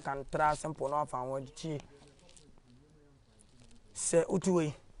no wa kan tra simple no afa won chi se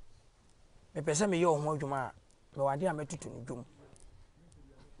utuwe me pese me ye ho adwuma me wade a metutu no dwom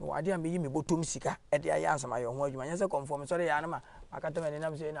me wade a me yi me botom sika e de aye asama ye ho adwuma nya se conform sorry ya na ma akata me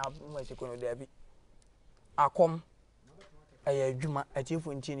na say na mo siko no da bi akom aye adwuma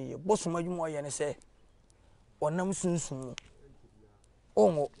atiefo nti ni ye bosom adwuma ye ne se onam sunsun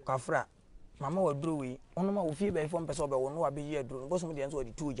ongo kafra mama wa duro wi ono ma wo fie be fo mpese obe wo no wa be yi aduro bosom de enso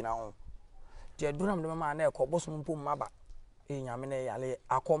odi tu gina ho de aduro nam de ma na ekọ bosom mpom maba e nyame na yale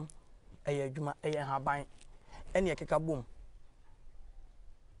akom eye adwuma eye haban ene ekeka bom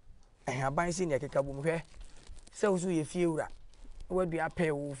haban si ne ekeka bom hwe se wo so ye fie wura wo dua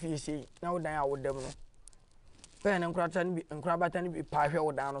pe wo fie sei na wo dan a wo dam no pe ne nkrata ne bi nkrabata ne bi pa hwe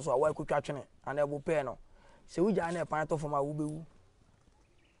wo dan no so a wa kutwa twene ana bo pe no se wo gya na pan to foma wo bewu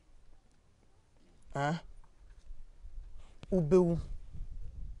ubewu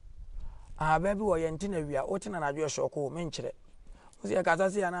baby wo ye ntina wia o tina na adwo shoko me nkyere o se ka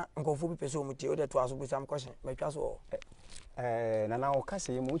sase ya na nkofo bi pese o mutie o de to aso busam question metwa so nana o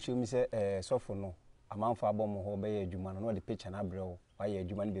kase mu uchi mi se sofo no amanfo abom ho be ye adwuma no de picture na brew wa ye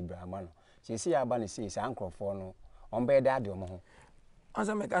adwuma no bebra ama no se ya aba ne se ankrofo no on be de ade o mo ho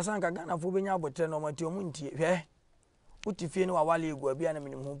ansa me ka san ka Ghana fo be nya abotre no mati o mu ntie hwe utifie no wa wale egu abi ana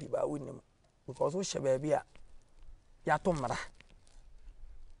minim ho bi ba wonim because wo hye ba a ya to mra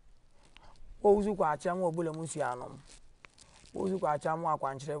ozu kwa acha mo obule musu anom ozu kwa acha mo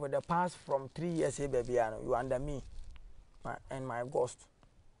akwankyere for the past from 3 years e baby ano you under me and my ghost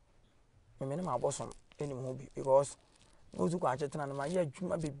me ne ma bosom enim ho bi because ozu kwa acha tena na ma ya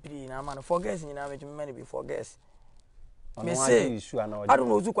adwuma bebiri na ma no forget nyina me me ne be forget me say I don't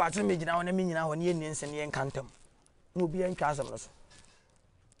know ozu kwa acha me gina ho na me nyina ho ne ye nse ne ye nkantam no bi en twasam no so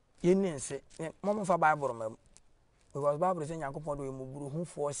ye nse mo fa bible mam because bible say Yakobon do mu buru hu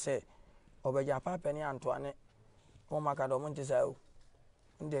fo say obeja papa ni Antoine o maka do monte sa o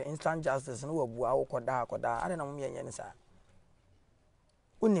the instant justice no wabu a koda ade na mo yenye ne sa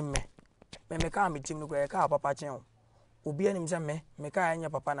unim me ka metim no kwa ka papa chen obi anim se me ka anya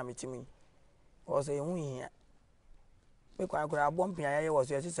papa na metim o say hu hia me kwa kura bompen ayaye wo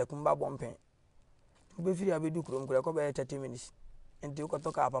so yesi Sakumba'S bompen obe firi abedu krom kura ko be 30 minutes enti ko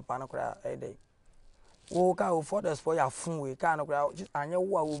to ka papa na kura dey wo ka o for the spoil ya fun we ka no kura anya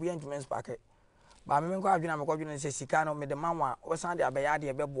wo a obi entiment packet ba me ko adwena me ko adwena se sika no me de manwa o san de abeya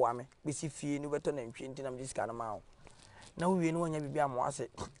de be boa me be si fie ni beto na ntwe nti na me sika no ma wo na wo wie no nya bibia mo ase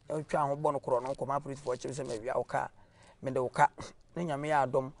e twa ho bo no kro no ko ma police for chim se me wia o ka me de o ka na nya me ya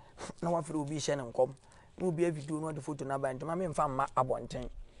adom na wa fere obi hye ne nkom na obi a video no de photo na ba nti ma me mfa ma abonten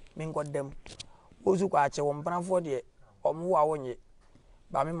me ngodem ozu kwa ache wo mpanafo de omwo a wonye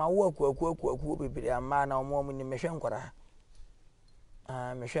ba me ma wo akuaku bebere ama na omo mu ni mehwe nkora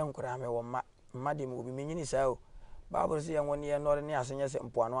mehwe nkora me wo ma de me obi menyini sa o bible say won ye no ne asenye se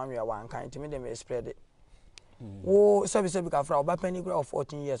mpoano anwe wa nkan timi de me spread wo sabi ka fra oba pani gra of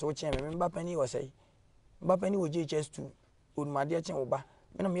 14 years wo chen me mba pani wo say mba pani wo JHS2 onumade chen wo ba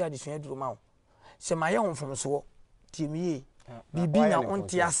me na me ya de sua duru ma wo se ma ye honfomso timi ye bibi na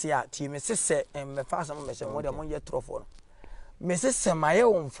onti ase a timi sese me fa asam me se mo de mo ye trofo no me se semaye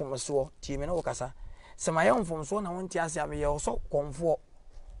onfomso timi na wo kasa semaye onfomso na onti ase a me ye so konfo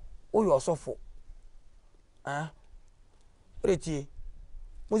o yo sofo reti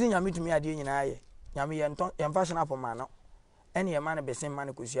muzi nyame tumi ade nyina ye nyame ye nton ye fashion up ma no ene ye ma na besen ma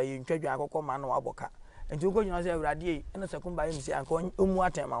na kosia ye ntwadwa akokọ ma na waboka enti uko nyina se awrade ye ene Sakumba'S ye msi anka omu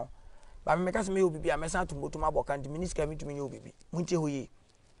atema wo ba me kasa me obibi a me san tumbotum aboka ndi minister mi tumi ye obibi muntie ho ye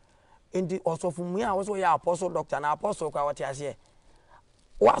enti osofu mu a wo so ye apostle doctor na apostle kwa wate ase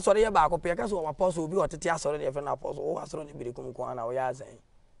wa sori ye ba ko pe kasa wo apostle obi otete asori de fe na apostle wo asori ne Berekum ko ana wo ya azan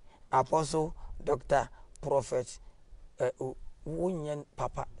apostle doctor prophet wonye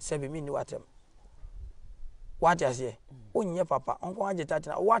papa sebe mi ni watem wate ase wonye papa onko age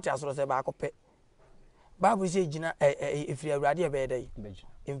tatina wate asoro se ba ko pe bible say gina efiri awrade e be dey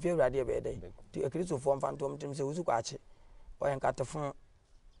emfi awrade e be dey ti Kristo fo mfantom tim se wusu kwa ache oyen katefon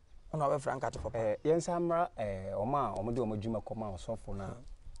ona we franka to papa yensa mra oma omode omadwuma koma osofo na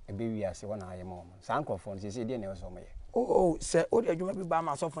ebe wi ase wona ayema oma san krofo no se de ne so omaye se o de adwuma bi ba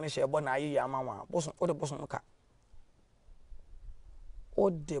ma osofo ne hye bo na ayi ama wa boso o de boso ka o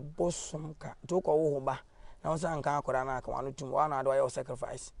de boso ka to ko wo ho ba na wo san kan akora na aka wanu tum wa na do ayo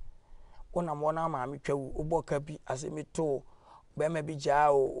sacrifice ona mo na ma mi twawu obo ka bi ase mi to be ma bi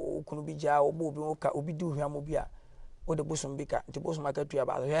jaa o kunu bi jaa obo bi o ka obi di hwam bi a o de bosom bika nti bosom akatua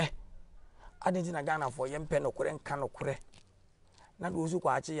ba hwe adenti na Ghana for yempe no kore nka no kore na do osu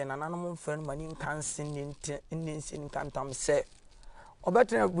kwa ache ye nananom mfra no mani nka nsin nsin nkantam se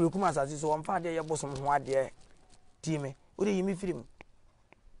obetre Berekum asase so won fa de ye bosom ho ade time o de yimi firim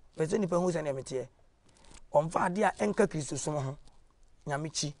pese ni pe hu se na mete on fa de a enka Kristo som ho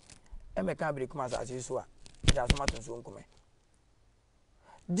nyamichi emeka Berekum asase so a da so maton so nkume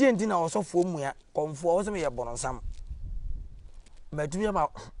die ndi na osofo mu ya konfo o se me ye bononsam matumi ba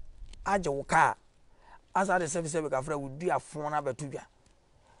aje wo ka asa de service ka fra wudi afon na betudwa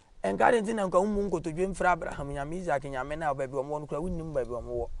enka de ndi na nka umu nkotodwe mfra Abraham nyame Isaac nyame na ba bi o mo no kra wunnim ba bi o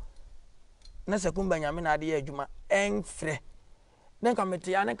mo wo na Sakumba'S nyame na de ye adwuma enfre na nka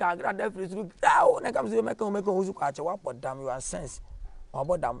mete ya na ka agra da fri suru dawo na ka mse meka usu kwa ache wa podam your sense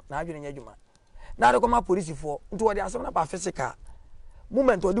obodam na adwene nya adwuma na de koma police fo nti wo de asem na ba physical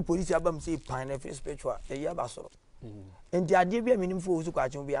moment wo de police abam say pan na face spiritual e ya ba soro enti ade bia minim fo usu kwa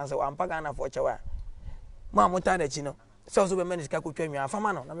ache bi ansa wa mpaga na fo chewa ma muta da chi no so be menis ka ko twa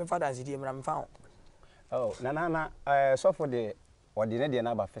afama no na me fada nsi die mra me fa ho oh na so for the ordinary de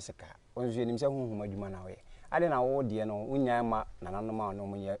na ba physical onzu enim se huhum adwuma na we ade na wo de no unya ma nananom ma no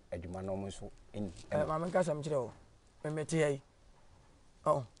munye adwuma no mo so eni ma me ka sam kire o me meti yi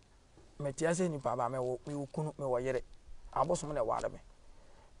oh meti ase ni pa ba me wo me kunu me wo yere abosom na ware me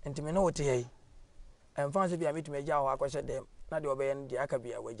enti me no wote yi emfa se bia metumi agya ho akwhye dem na de obeye no de aka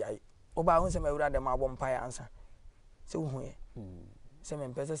bia wagyae oba hu se ma wura dem abo mpa ya ansa se wo hu ye se me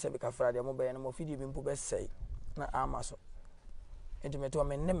mpese se be ka fra de mo be no mo fidi bi mpo be sei na ama so enti me to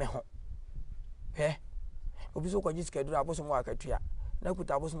me ne me ho he obi so kwaji skedura abosom wa akatua na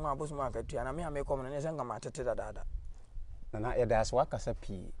kuta abosom akatua na me amekom ne se ngama tete dada na ya da so akasa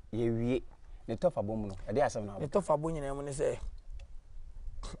pi ye wie ne tofa bom no e de asem na ne tofa bo nyina mu ne se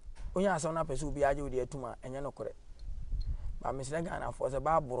onya asem na pese obi aje odi atuma enye no kore ba me se Ghana for se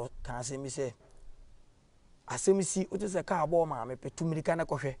ba boro kan asem se asem si o te se ka abo ma me petumirika na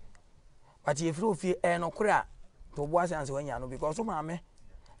kohwe but ye firi ofie e no kore a to bo ase anse wanya no because o ma me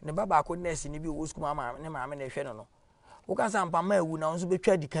ne baba ko nurse ni bi wo school ma ne ma me na hwe no no wo kan sa ampa ma ewu na nso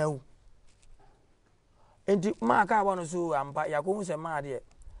betwa dikan wu enti ma ka abo no so ampa ya ko hu se ma de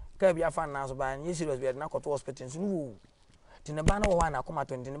ka bia fa na so ba ni serious be na koto hospital so no ti ne ba na wo ha na koma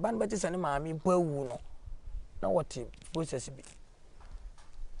 20 ne ba na beti se ne ma me mpa ewu no na what process bi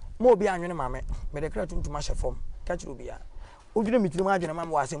mo bi anwene ma me de kra tuntum ahye fom ka chiro bia odwene mitirim adwene ma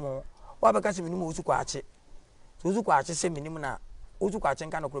me wase mo wa be ka se minim osu kwa ache so osu kwa ache se minim na osu kwa ache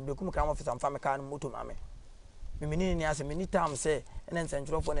nka na kro Berekum kan office amfa me ka no moto ma me mini ni ase mini tam se ene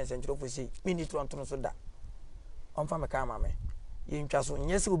nsenchurofo si mini tronton so da onfa me ka ma me ye ntwa so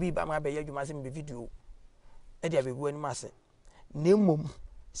nyese obi ba ma be ye adwuma se me video e dia be gu ani ma se na mom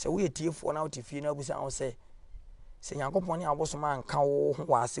se wo yetiefo na wotifie na abusa ho se Yankopon ni abosom anka wo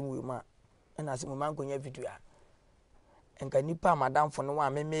ho asem we ma na asem ma nkonya video a enka nipa madamfo no wa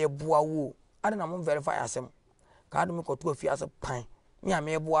me boa wo ade na mo verify asem ka do me koto afie ase pan me a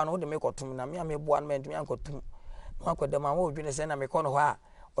me boa no de me kotum na me a me boa no me ntumi ankotum no akodam a wo dwene se na me kono ho a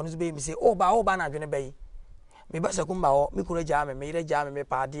ono so be mi se o ba na dwene bayi me ba Sakumba'S ho me kuro gya me yire gya me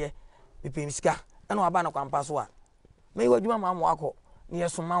paade me pemsika na wa ba na kwampa so a me wadwuma ma mo akọ ne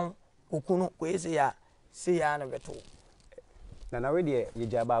yesoman okunu ko ese ya se ya na beto na we de ye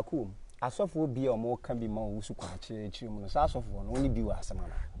gya ba ku asofo bi o mo ka bi ma wusu kwa chi mu no sa asofo no ni bi wa asema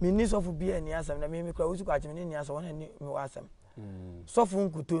na me ni sofo bi ani asem na me kura wusu kwa chi me ni asem wona ni me wa asem sofo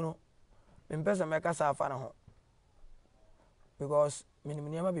nkuto no me mpesa me ka sa afa na ho because me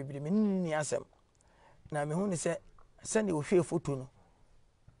ni ma bibiri me ni asem na me hu ni se send o hwe photo no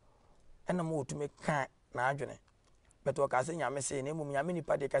ena mo otume kan na adwene beto ka se nyame se na mum nyame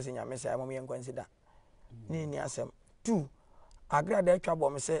nipa de ka se nyame se mum yen consider ni asem 2 agra da atwa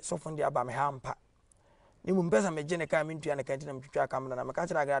bom se sofo ndi aba me ha mpa ni mum pesa me gene ka me ntua na kanti na mtwitwa kamera na me ka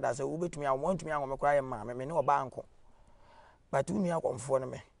kira agra da se wo betumi a wo ntumi anwo me kura ye ma me ne oba anko but unu akomfo no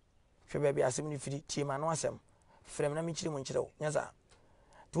me hwe ba bi asem ni firi tie ma no asem frem na me kire mu nkire wo nyaza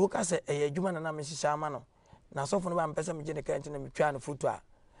to ka se adwuma na me hihya ama no na sofo no ba mpesa me gene kanti na mtwa na photo a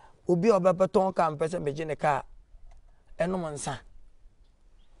obi obebeton ka mpesa me gene ka enom nsa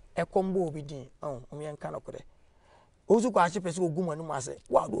ekombo obi din yen kan okure ozu kwa ache pese ogum anu ase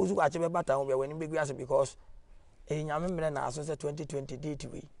wa ozu kwa ache be bata ho be wani be ase because nyame mre na aso se 2020 date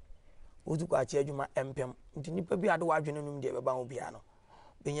we ozu kwa ache adwuma empem nti nipa bi ade wa adwene num de be ba ho bia no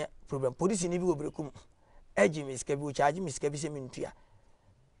benye problem police ni bi wo Berekum eji miska bi o charge miska bi se mintua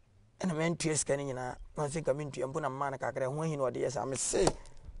ena mentua ska ni nyina no se ka mintua mpo na mma na kakra ho hin no de yesa me se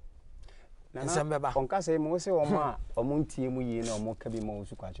nsembeba onka say mo se omo ntie mu yi na omo ka bi mo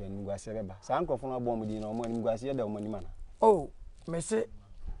su kwacho ni gwase beba sa nkrofo no abo mo di na omo ni gwase ye da omo ni mana oh me se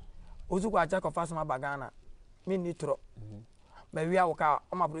osu kwacho ko fasma bagana mi ni tro ma wi awo ka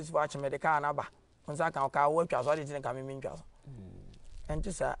o ma produce wa cheme de ka na ba onsa kan ka wo atwa so de tin ka mi ntwa so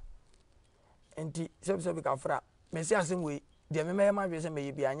enti sa enti se bi ka fra me se asem we de me ma dwe se me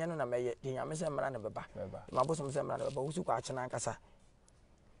ye bi anya no na me ye de nyame se mra na beba ma bosom se mra na beba osu kwacho na nkasa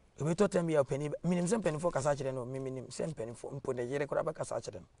ebe to tem ya pani minim se pani fo kasa kire no minim se pani fo mpo de yere kura ba kasa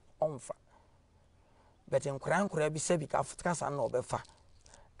kire no onfa bet nkura bi se bi ka kasa na obefa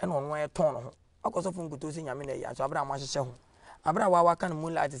e no no e ton no akoso fo nkuto se nyame na ya so abra ma hyehye ho abra wa kan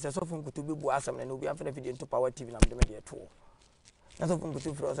moonlight se so fo nkuto bi bu asem na obi afena video to Power TV na me de to na so fo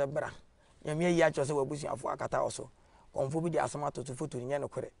nkuto fro se bra nyame ya cho se wabusuafo akata oso konfo bi di asem atoto foto nye no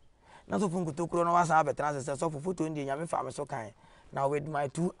kure na so fo nkuto kuro no wasa abetra se so fo foto ndi nyame fa me so kan now with my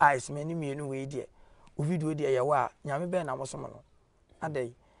 2 eyes many mienu we there o video there ya wa nyame be na mosom no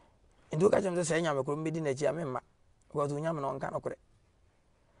adai ndo ka chem se nyame ko mbedi na chi ame ma because nyame no nka no kure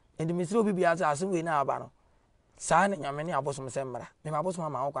ndi misiri obi bia za aso we na aba no saa ne nyame ne abosom se mmara me ma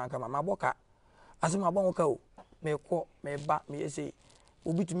abosom ma ho kan ka ma boka asem abon ka o me ko me ba me yesi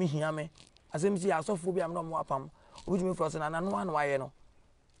obi tumi hia me asem si asofo bia me no mo apam obi tumi frost na no anu aye no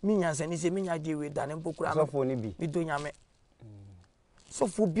mi nyansa ni se mi nya de we dane mpokura asofo ni bi do nyame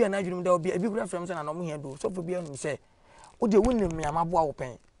sofo bia na adwum da obi kura frem se na no mo hia do sofo bia num se o de wonim me amaboa wo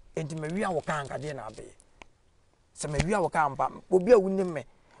pen enti me wi awo kan ka de na abe se me wi awo kan pa obi a wonim me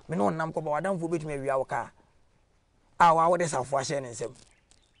no nam ko ba wadamfo betumi wi awo ka a wa wo de safo ahye ne nsem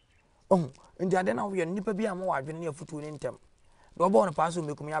enti ade na wo ye nipa bia ma wadwene ne afutu ne ntem do bo no pa so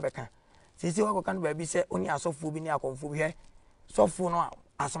mekum ya beka sisi wa ko kan ba bi se oni asofo bi ne akonfo bi he sofo no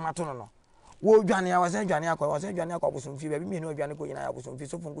asamato no wo dwane ya wase dwane akwa abusumfi ba bi me no dwane ko yina ya abusumfi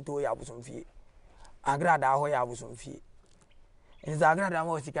sofo nkuto ya abusumfi agrada ho ya abusumfi enza agrada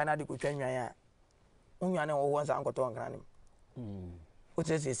ma osika na de ko twanwan ya unwane wo wonsa ankoto nkran nim o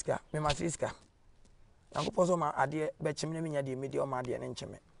tese iska me ma iska anko so ma ade be chimne me nya de media o ma ade ne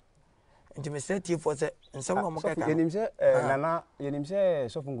ncheme enti me set for se nsem no mo keka yenim se nana yenim se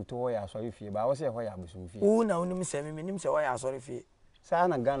sofo nkuto ya asori fie ba wo se ho ya abusumfi o na onim se me nim se wo ya asori fie sa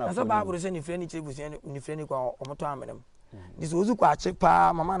na Ghana na so ba buru se ni freni chibusi ni freni kwa omoto amenem dis ozu kwa chi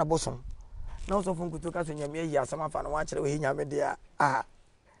pa mama na bosom na so fun kutu ka so nyame yi asama fa no wa kire we nyame de a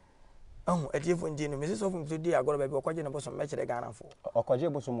etiefo ndi no me se so fun kutu di agoro ba bi okoje na bosom me kire Ghana fo okoje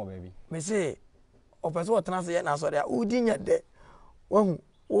bosom mo ba bi me se opeso otena se na so de udi nya de wahu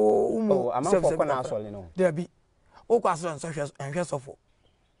o umu amafo ko na asole no de bi o kwa so nso hwe sofo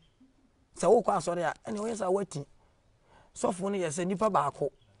se o kwa so de a ene we sa wati sofo no yese nipa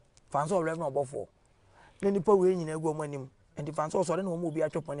baako fanso ore na obofo na nipa we nyina egu omanim enti fanso so de na omo obi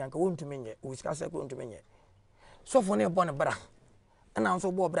atwoponi anka wontumi nye o sika se ko wontumi nye sofo no ebo ne bra na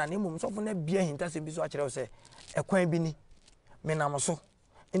nso bo bra na emum sofo na bia hinta se bi so akire se ekwan bi ni menam so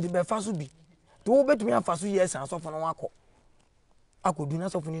enti be fa so bi to wo betumi afa so yes an sofo no akodu na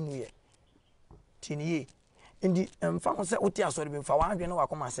sofo ni nuye tiniye enti emfa ho se oti asori bi mfa wa adwe na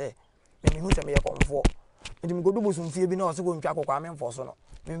wakoma se me hu se me ye konfo enti mi godu bosum fie bi na o se go ntwa kokwa me mfo so no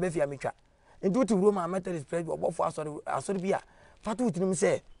me be fia metwa enti oti wuro ma methodist prayer obofo asori bi a fatu utinim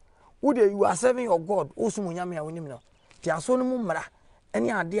se wo de you are serving your god osum nyame a wonim no ti aso no mu mra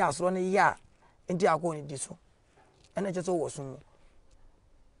ene ade asoro ne ya enti akọ ni diso ene che so wo sum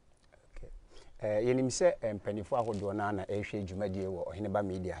yenim se mpanifo ahodo na ehwe dwumadie wo oheneba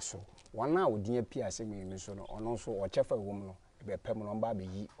media so wana odin pia se me so no ono so o chefa wom no be pem no ba be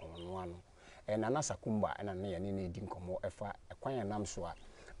yi ono ano nana Sakumba na ne yene na edi nkomo efa ekwan yanam so a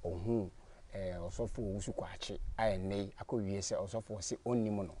ohu osofo wusu kwache ayene akowie se osofo se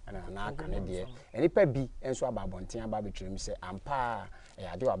onnim no na aka ne de enipa bi enso aba bonten aba betwem se ampa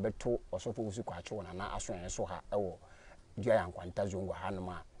ade wabeto osofo wusu kwache wona na aso en so ha ewo dua yankwanta zongo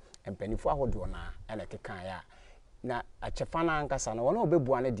hanoma empanifo ahodo na ene kekan ya na achefa na ankasa na wona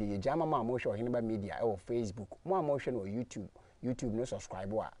obebuane de yejama ma mo hwe oheneba media ewo Facebook mo amohwe no YouTube no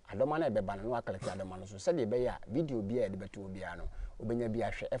subscribe wa adoma na ebeba no akaleke adoma no so se de be ya video bi e de beto obi ano obenya bi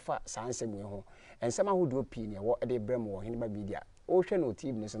ahwe efa sansem we ho ensem ahodo pi ne wo de brem wo heneba media o hwe no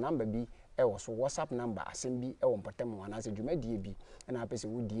TV no so number bi ewo so WhatsApp number asem bi ewo mpatam wana se dwumadie bi na apese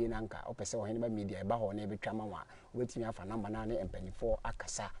wo die na nka opese wo heneba media eba ho na ebetwa manwa obetimi afa number na ne empanifo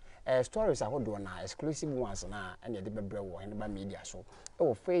akasa stories ahodo na exclusive ones na ene de bebre wo heneba media so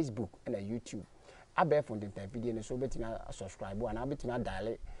ewo Facebook na YouTube abefo ndenta video ne so betimi subscribe ana betimi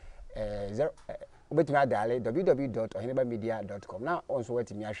dial betimi dial www.ohenebamedia.com na onso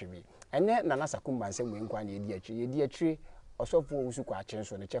wetimi ahwe bi ene nana Sakumba'S we nkwa na yedi achiri osofo usu kwa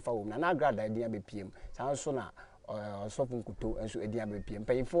chenso ne chefa wo na na grada dia be piem san so na osofo nkuto enso edia be piem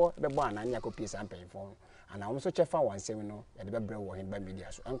payifo be bo ananya ko pie san payifo ana wo so chefa wansem no ye de be bre wo hin ba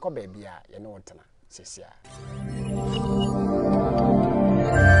media so enko ba bia ye ne wotena sesia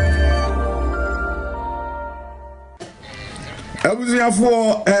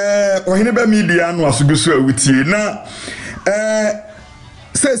abuziafo ohine ba media no asoguso awutie na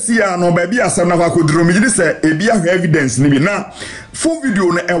sesia no ba bia asam na kwakodro mi se ebi ahwe evidence ni bi na full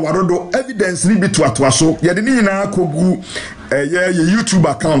video no ewarodo evidence ni bi toatoa so ye de ni nyina kogu ye YouTube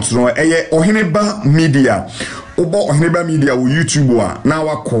account no ohine ba media obo ohineba media wo YouTube a na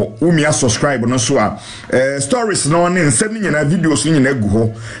wako umia subscribe no so a stories no ne nsem nyina videos nyina gu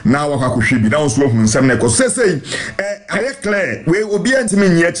ho na wako hwe bi na so hu nsem ne ko sesei aye clear we obi antimi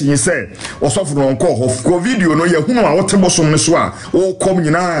nyi chi se osofo no nko ho ko video no ye hunu a wote bosom ne so a wo kom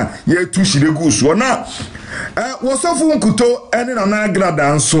nyina ye tu shire gu so na wosofu nkuto ene na na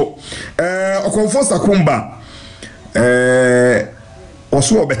grada nso Okumfuo Sakumba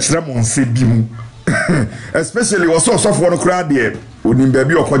oso obekire mo nse bi mu especially oso for no crowd there onim ba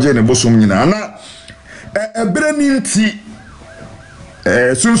bi okoje ne bosom nyina na ebere ni nti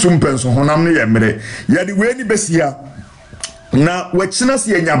sunsum penso honam ne yemre ya de we ni besia na wachina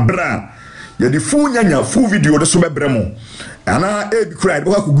se enya bra ya de full nyanya full video de so bebre mo ana ebi cried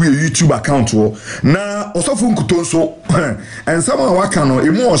bo akugu YouTube account wo na osofu nkuto nso ensama waka no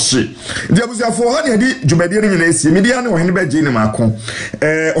emu ohye ndi abuziafo ha ne di djumade ne nyina esie media ne ohene ba je ne mako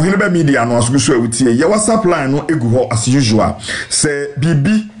ohene ba media no asoguso awutie ye WhatsApp line no egu ho as usual se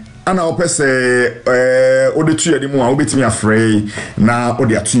bibi ana opese ode tu yede mu a obetimi afrey na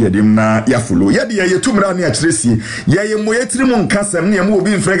ode atu yede na ya follow ye de ye tumra na akiresi ye mo yetiri mu nkasem na ye mo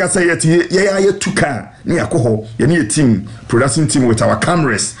obi mfrega say ye tuka na yakoho ye ne team production team with our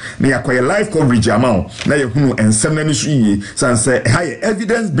cameras na yakoye live coverage amount na ye hunu ensem na ni so yi sanse high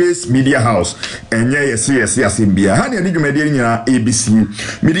evidence based media house enye ye asembia ha ne dwumade nyina ABC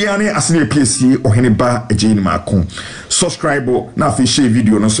media ne asene PSC ohene ba ageni makon subscribe na fi share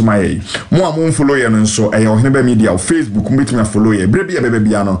video no so mai mo amon follow ye no so ohene ba media Facebook mbetumi follow ye bre bia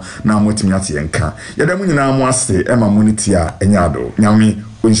bia no na motimi ate enka ye da mu nyina mo ase ema moniti a enyado nyame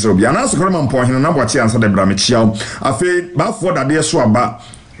onṣiro bia na so koro mpo ohene na boachi ansa de bra me chiao afi ba for da de so aba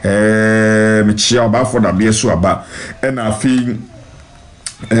me chiao ba for da de so aba na afi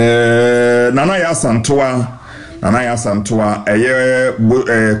nana ya santoa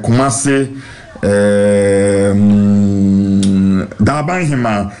Kumase daban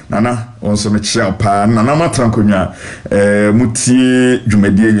hima nana onso me chia pa nana matrankonwa mutie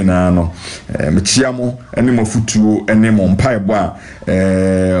dwumadie nyina no me chia mo ene mo futuo ene mo mpaebo a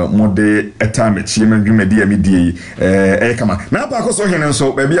mode eta me chia me dwumadie me die kama na pa ko so hene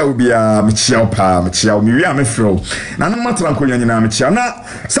nso ba bia obi a me chia pa me chia me wi a me fro nana matrankonwa nyina me chia na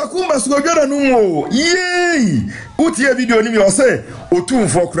Sakumba'S go joda no mo yey utie video ni mi o se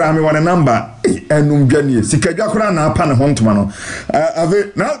Okumfuo kura me wane number enum dwane sikadwa kura na apa ne hontoma no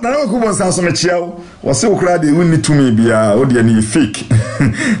ave na ko sanso me chiao wo se kura de wonni tumi bia o de ni fake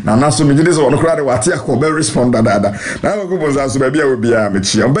na naso me gide so wo kura de wate akobe respond dada na ko sanso ba bia obi a me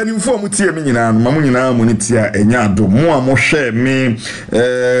chiao bani mfo mutie me nyina no mamu nyina mu ni tia enya ado mo a mo hwe me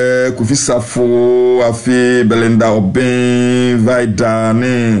kufisafo afi Belinda Oben Vida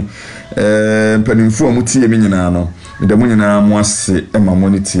ne bani mfo mutie me nyina no de mu nyina mo ase ema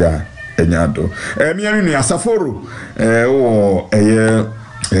moniti a enyado mianu ni asaforo wo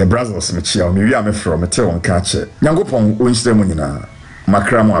Brazos me chia me wi a me from me te won ka che nyangopon onhyire mu nyina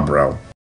makra mu abrao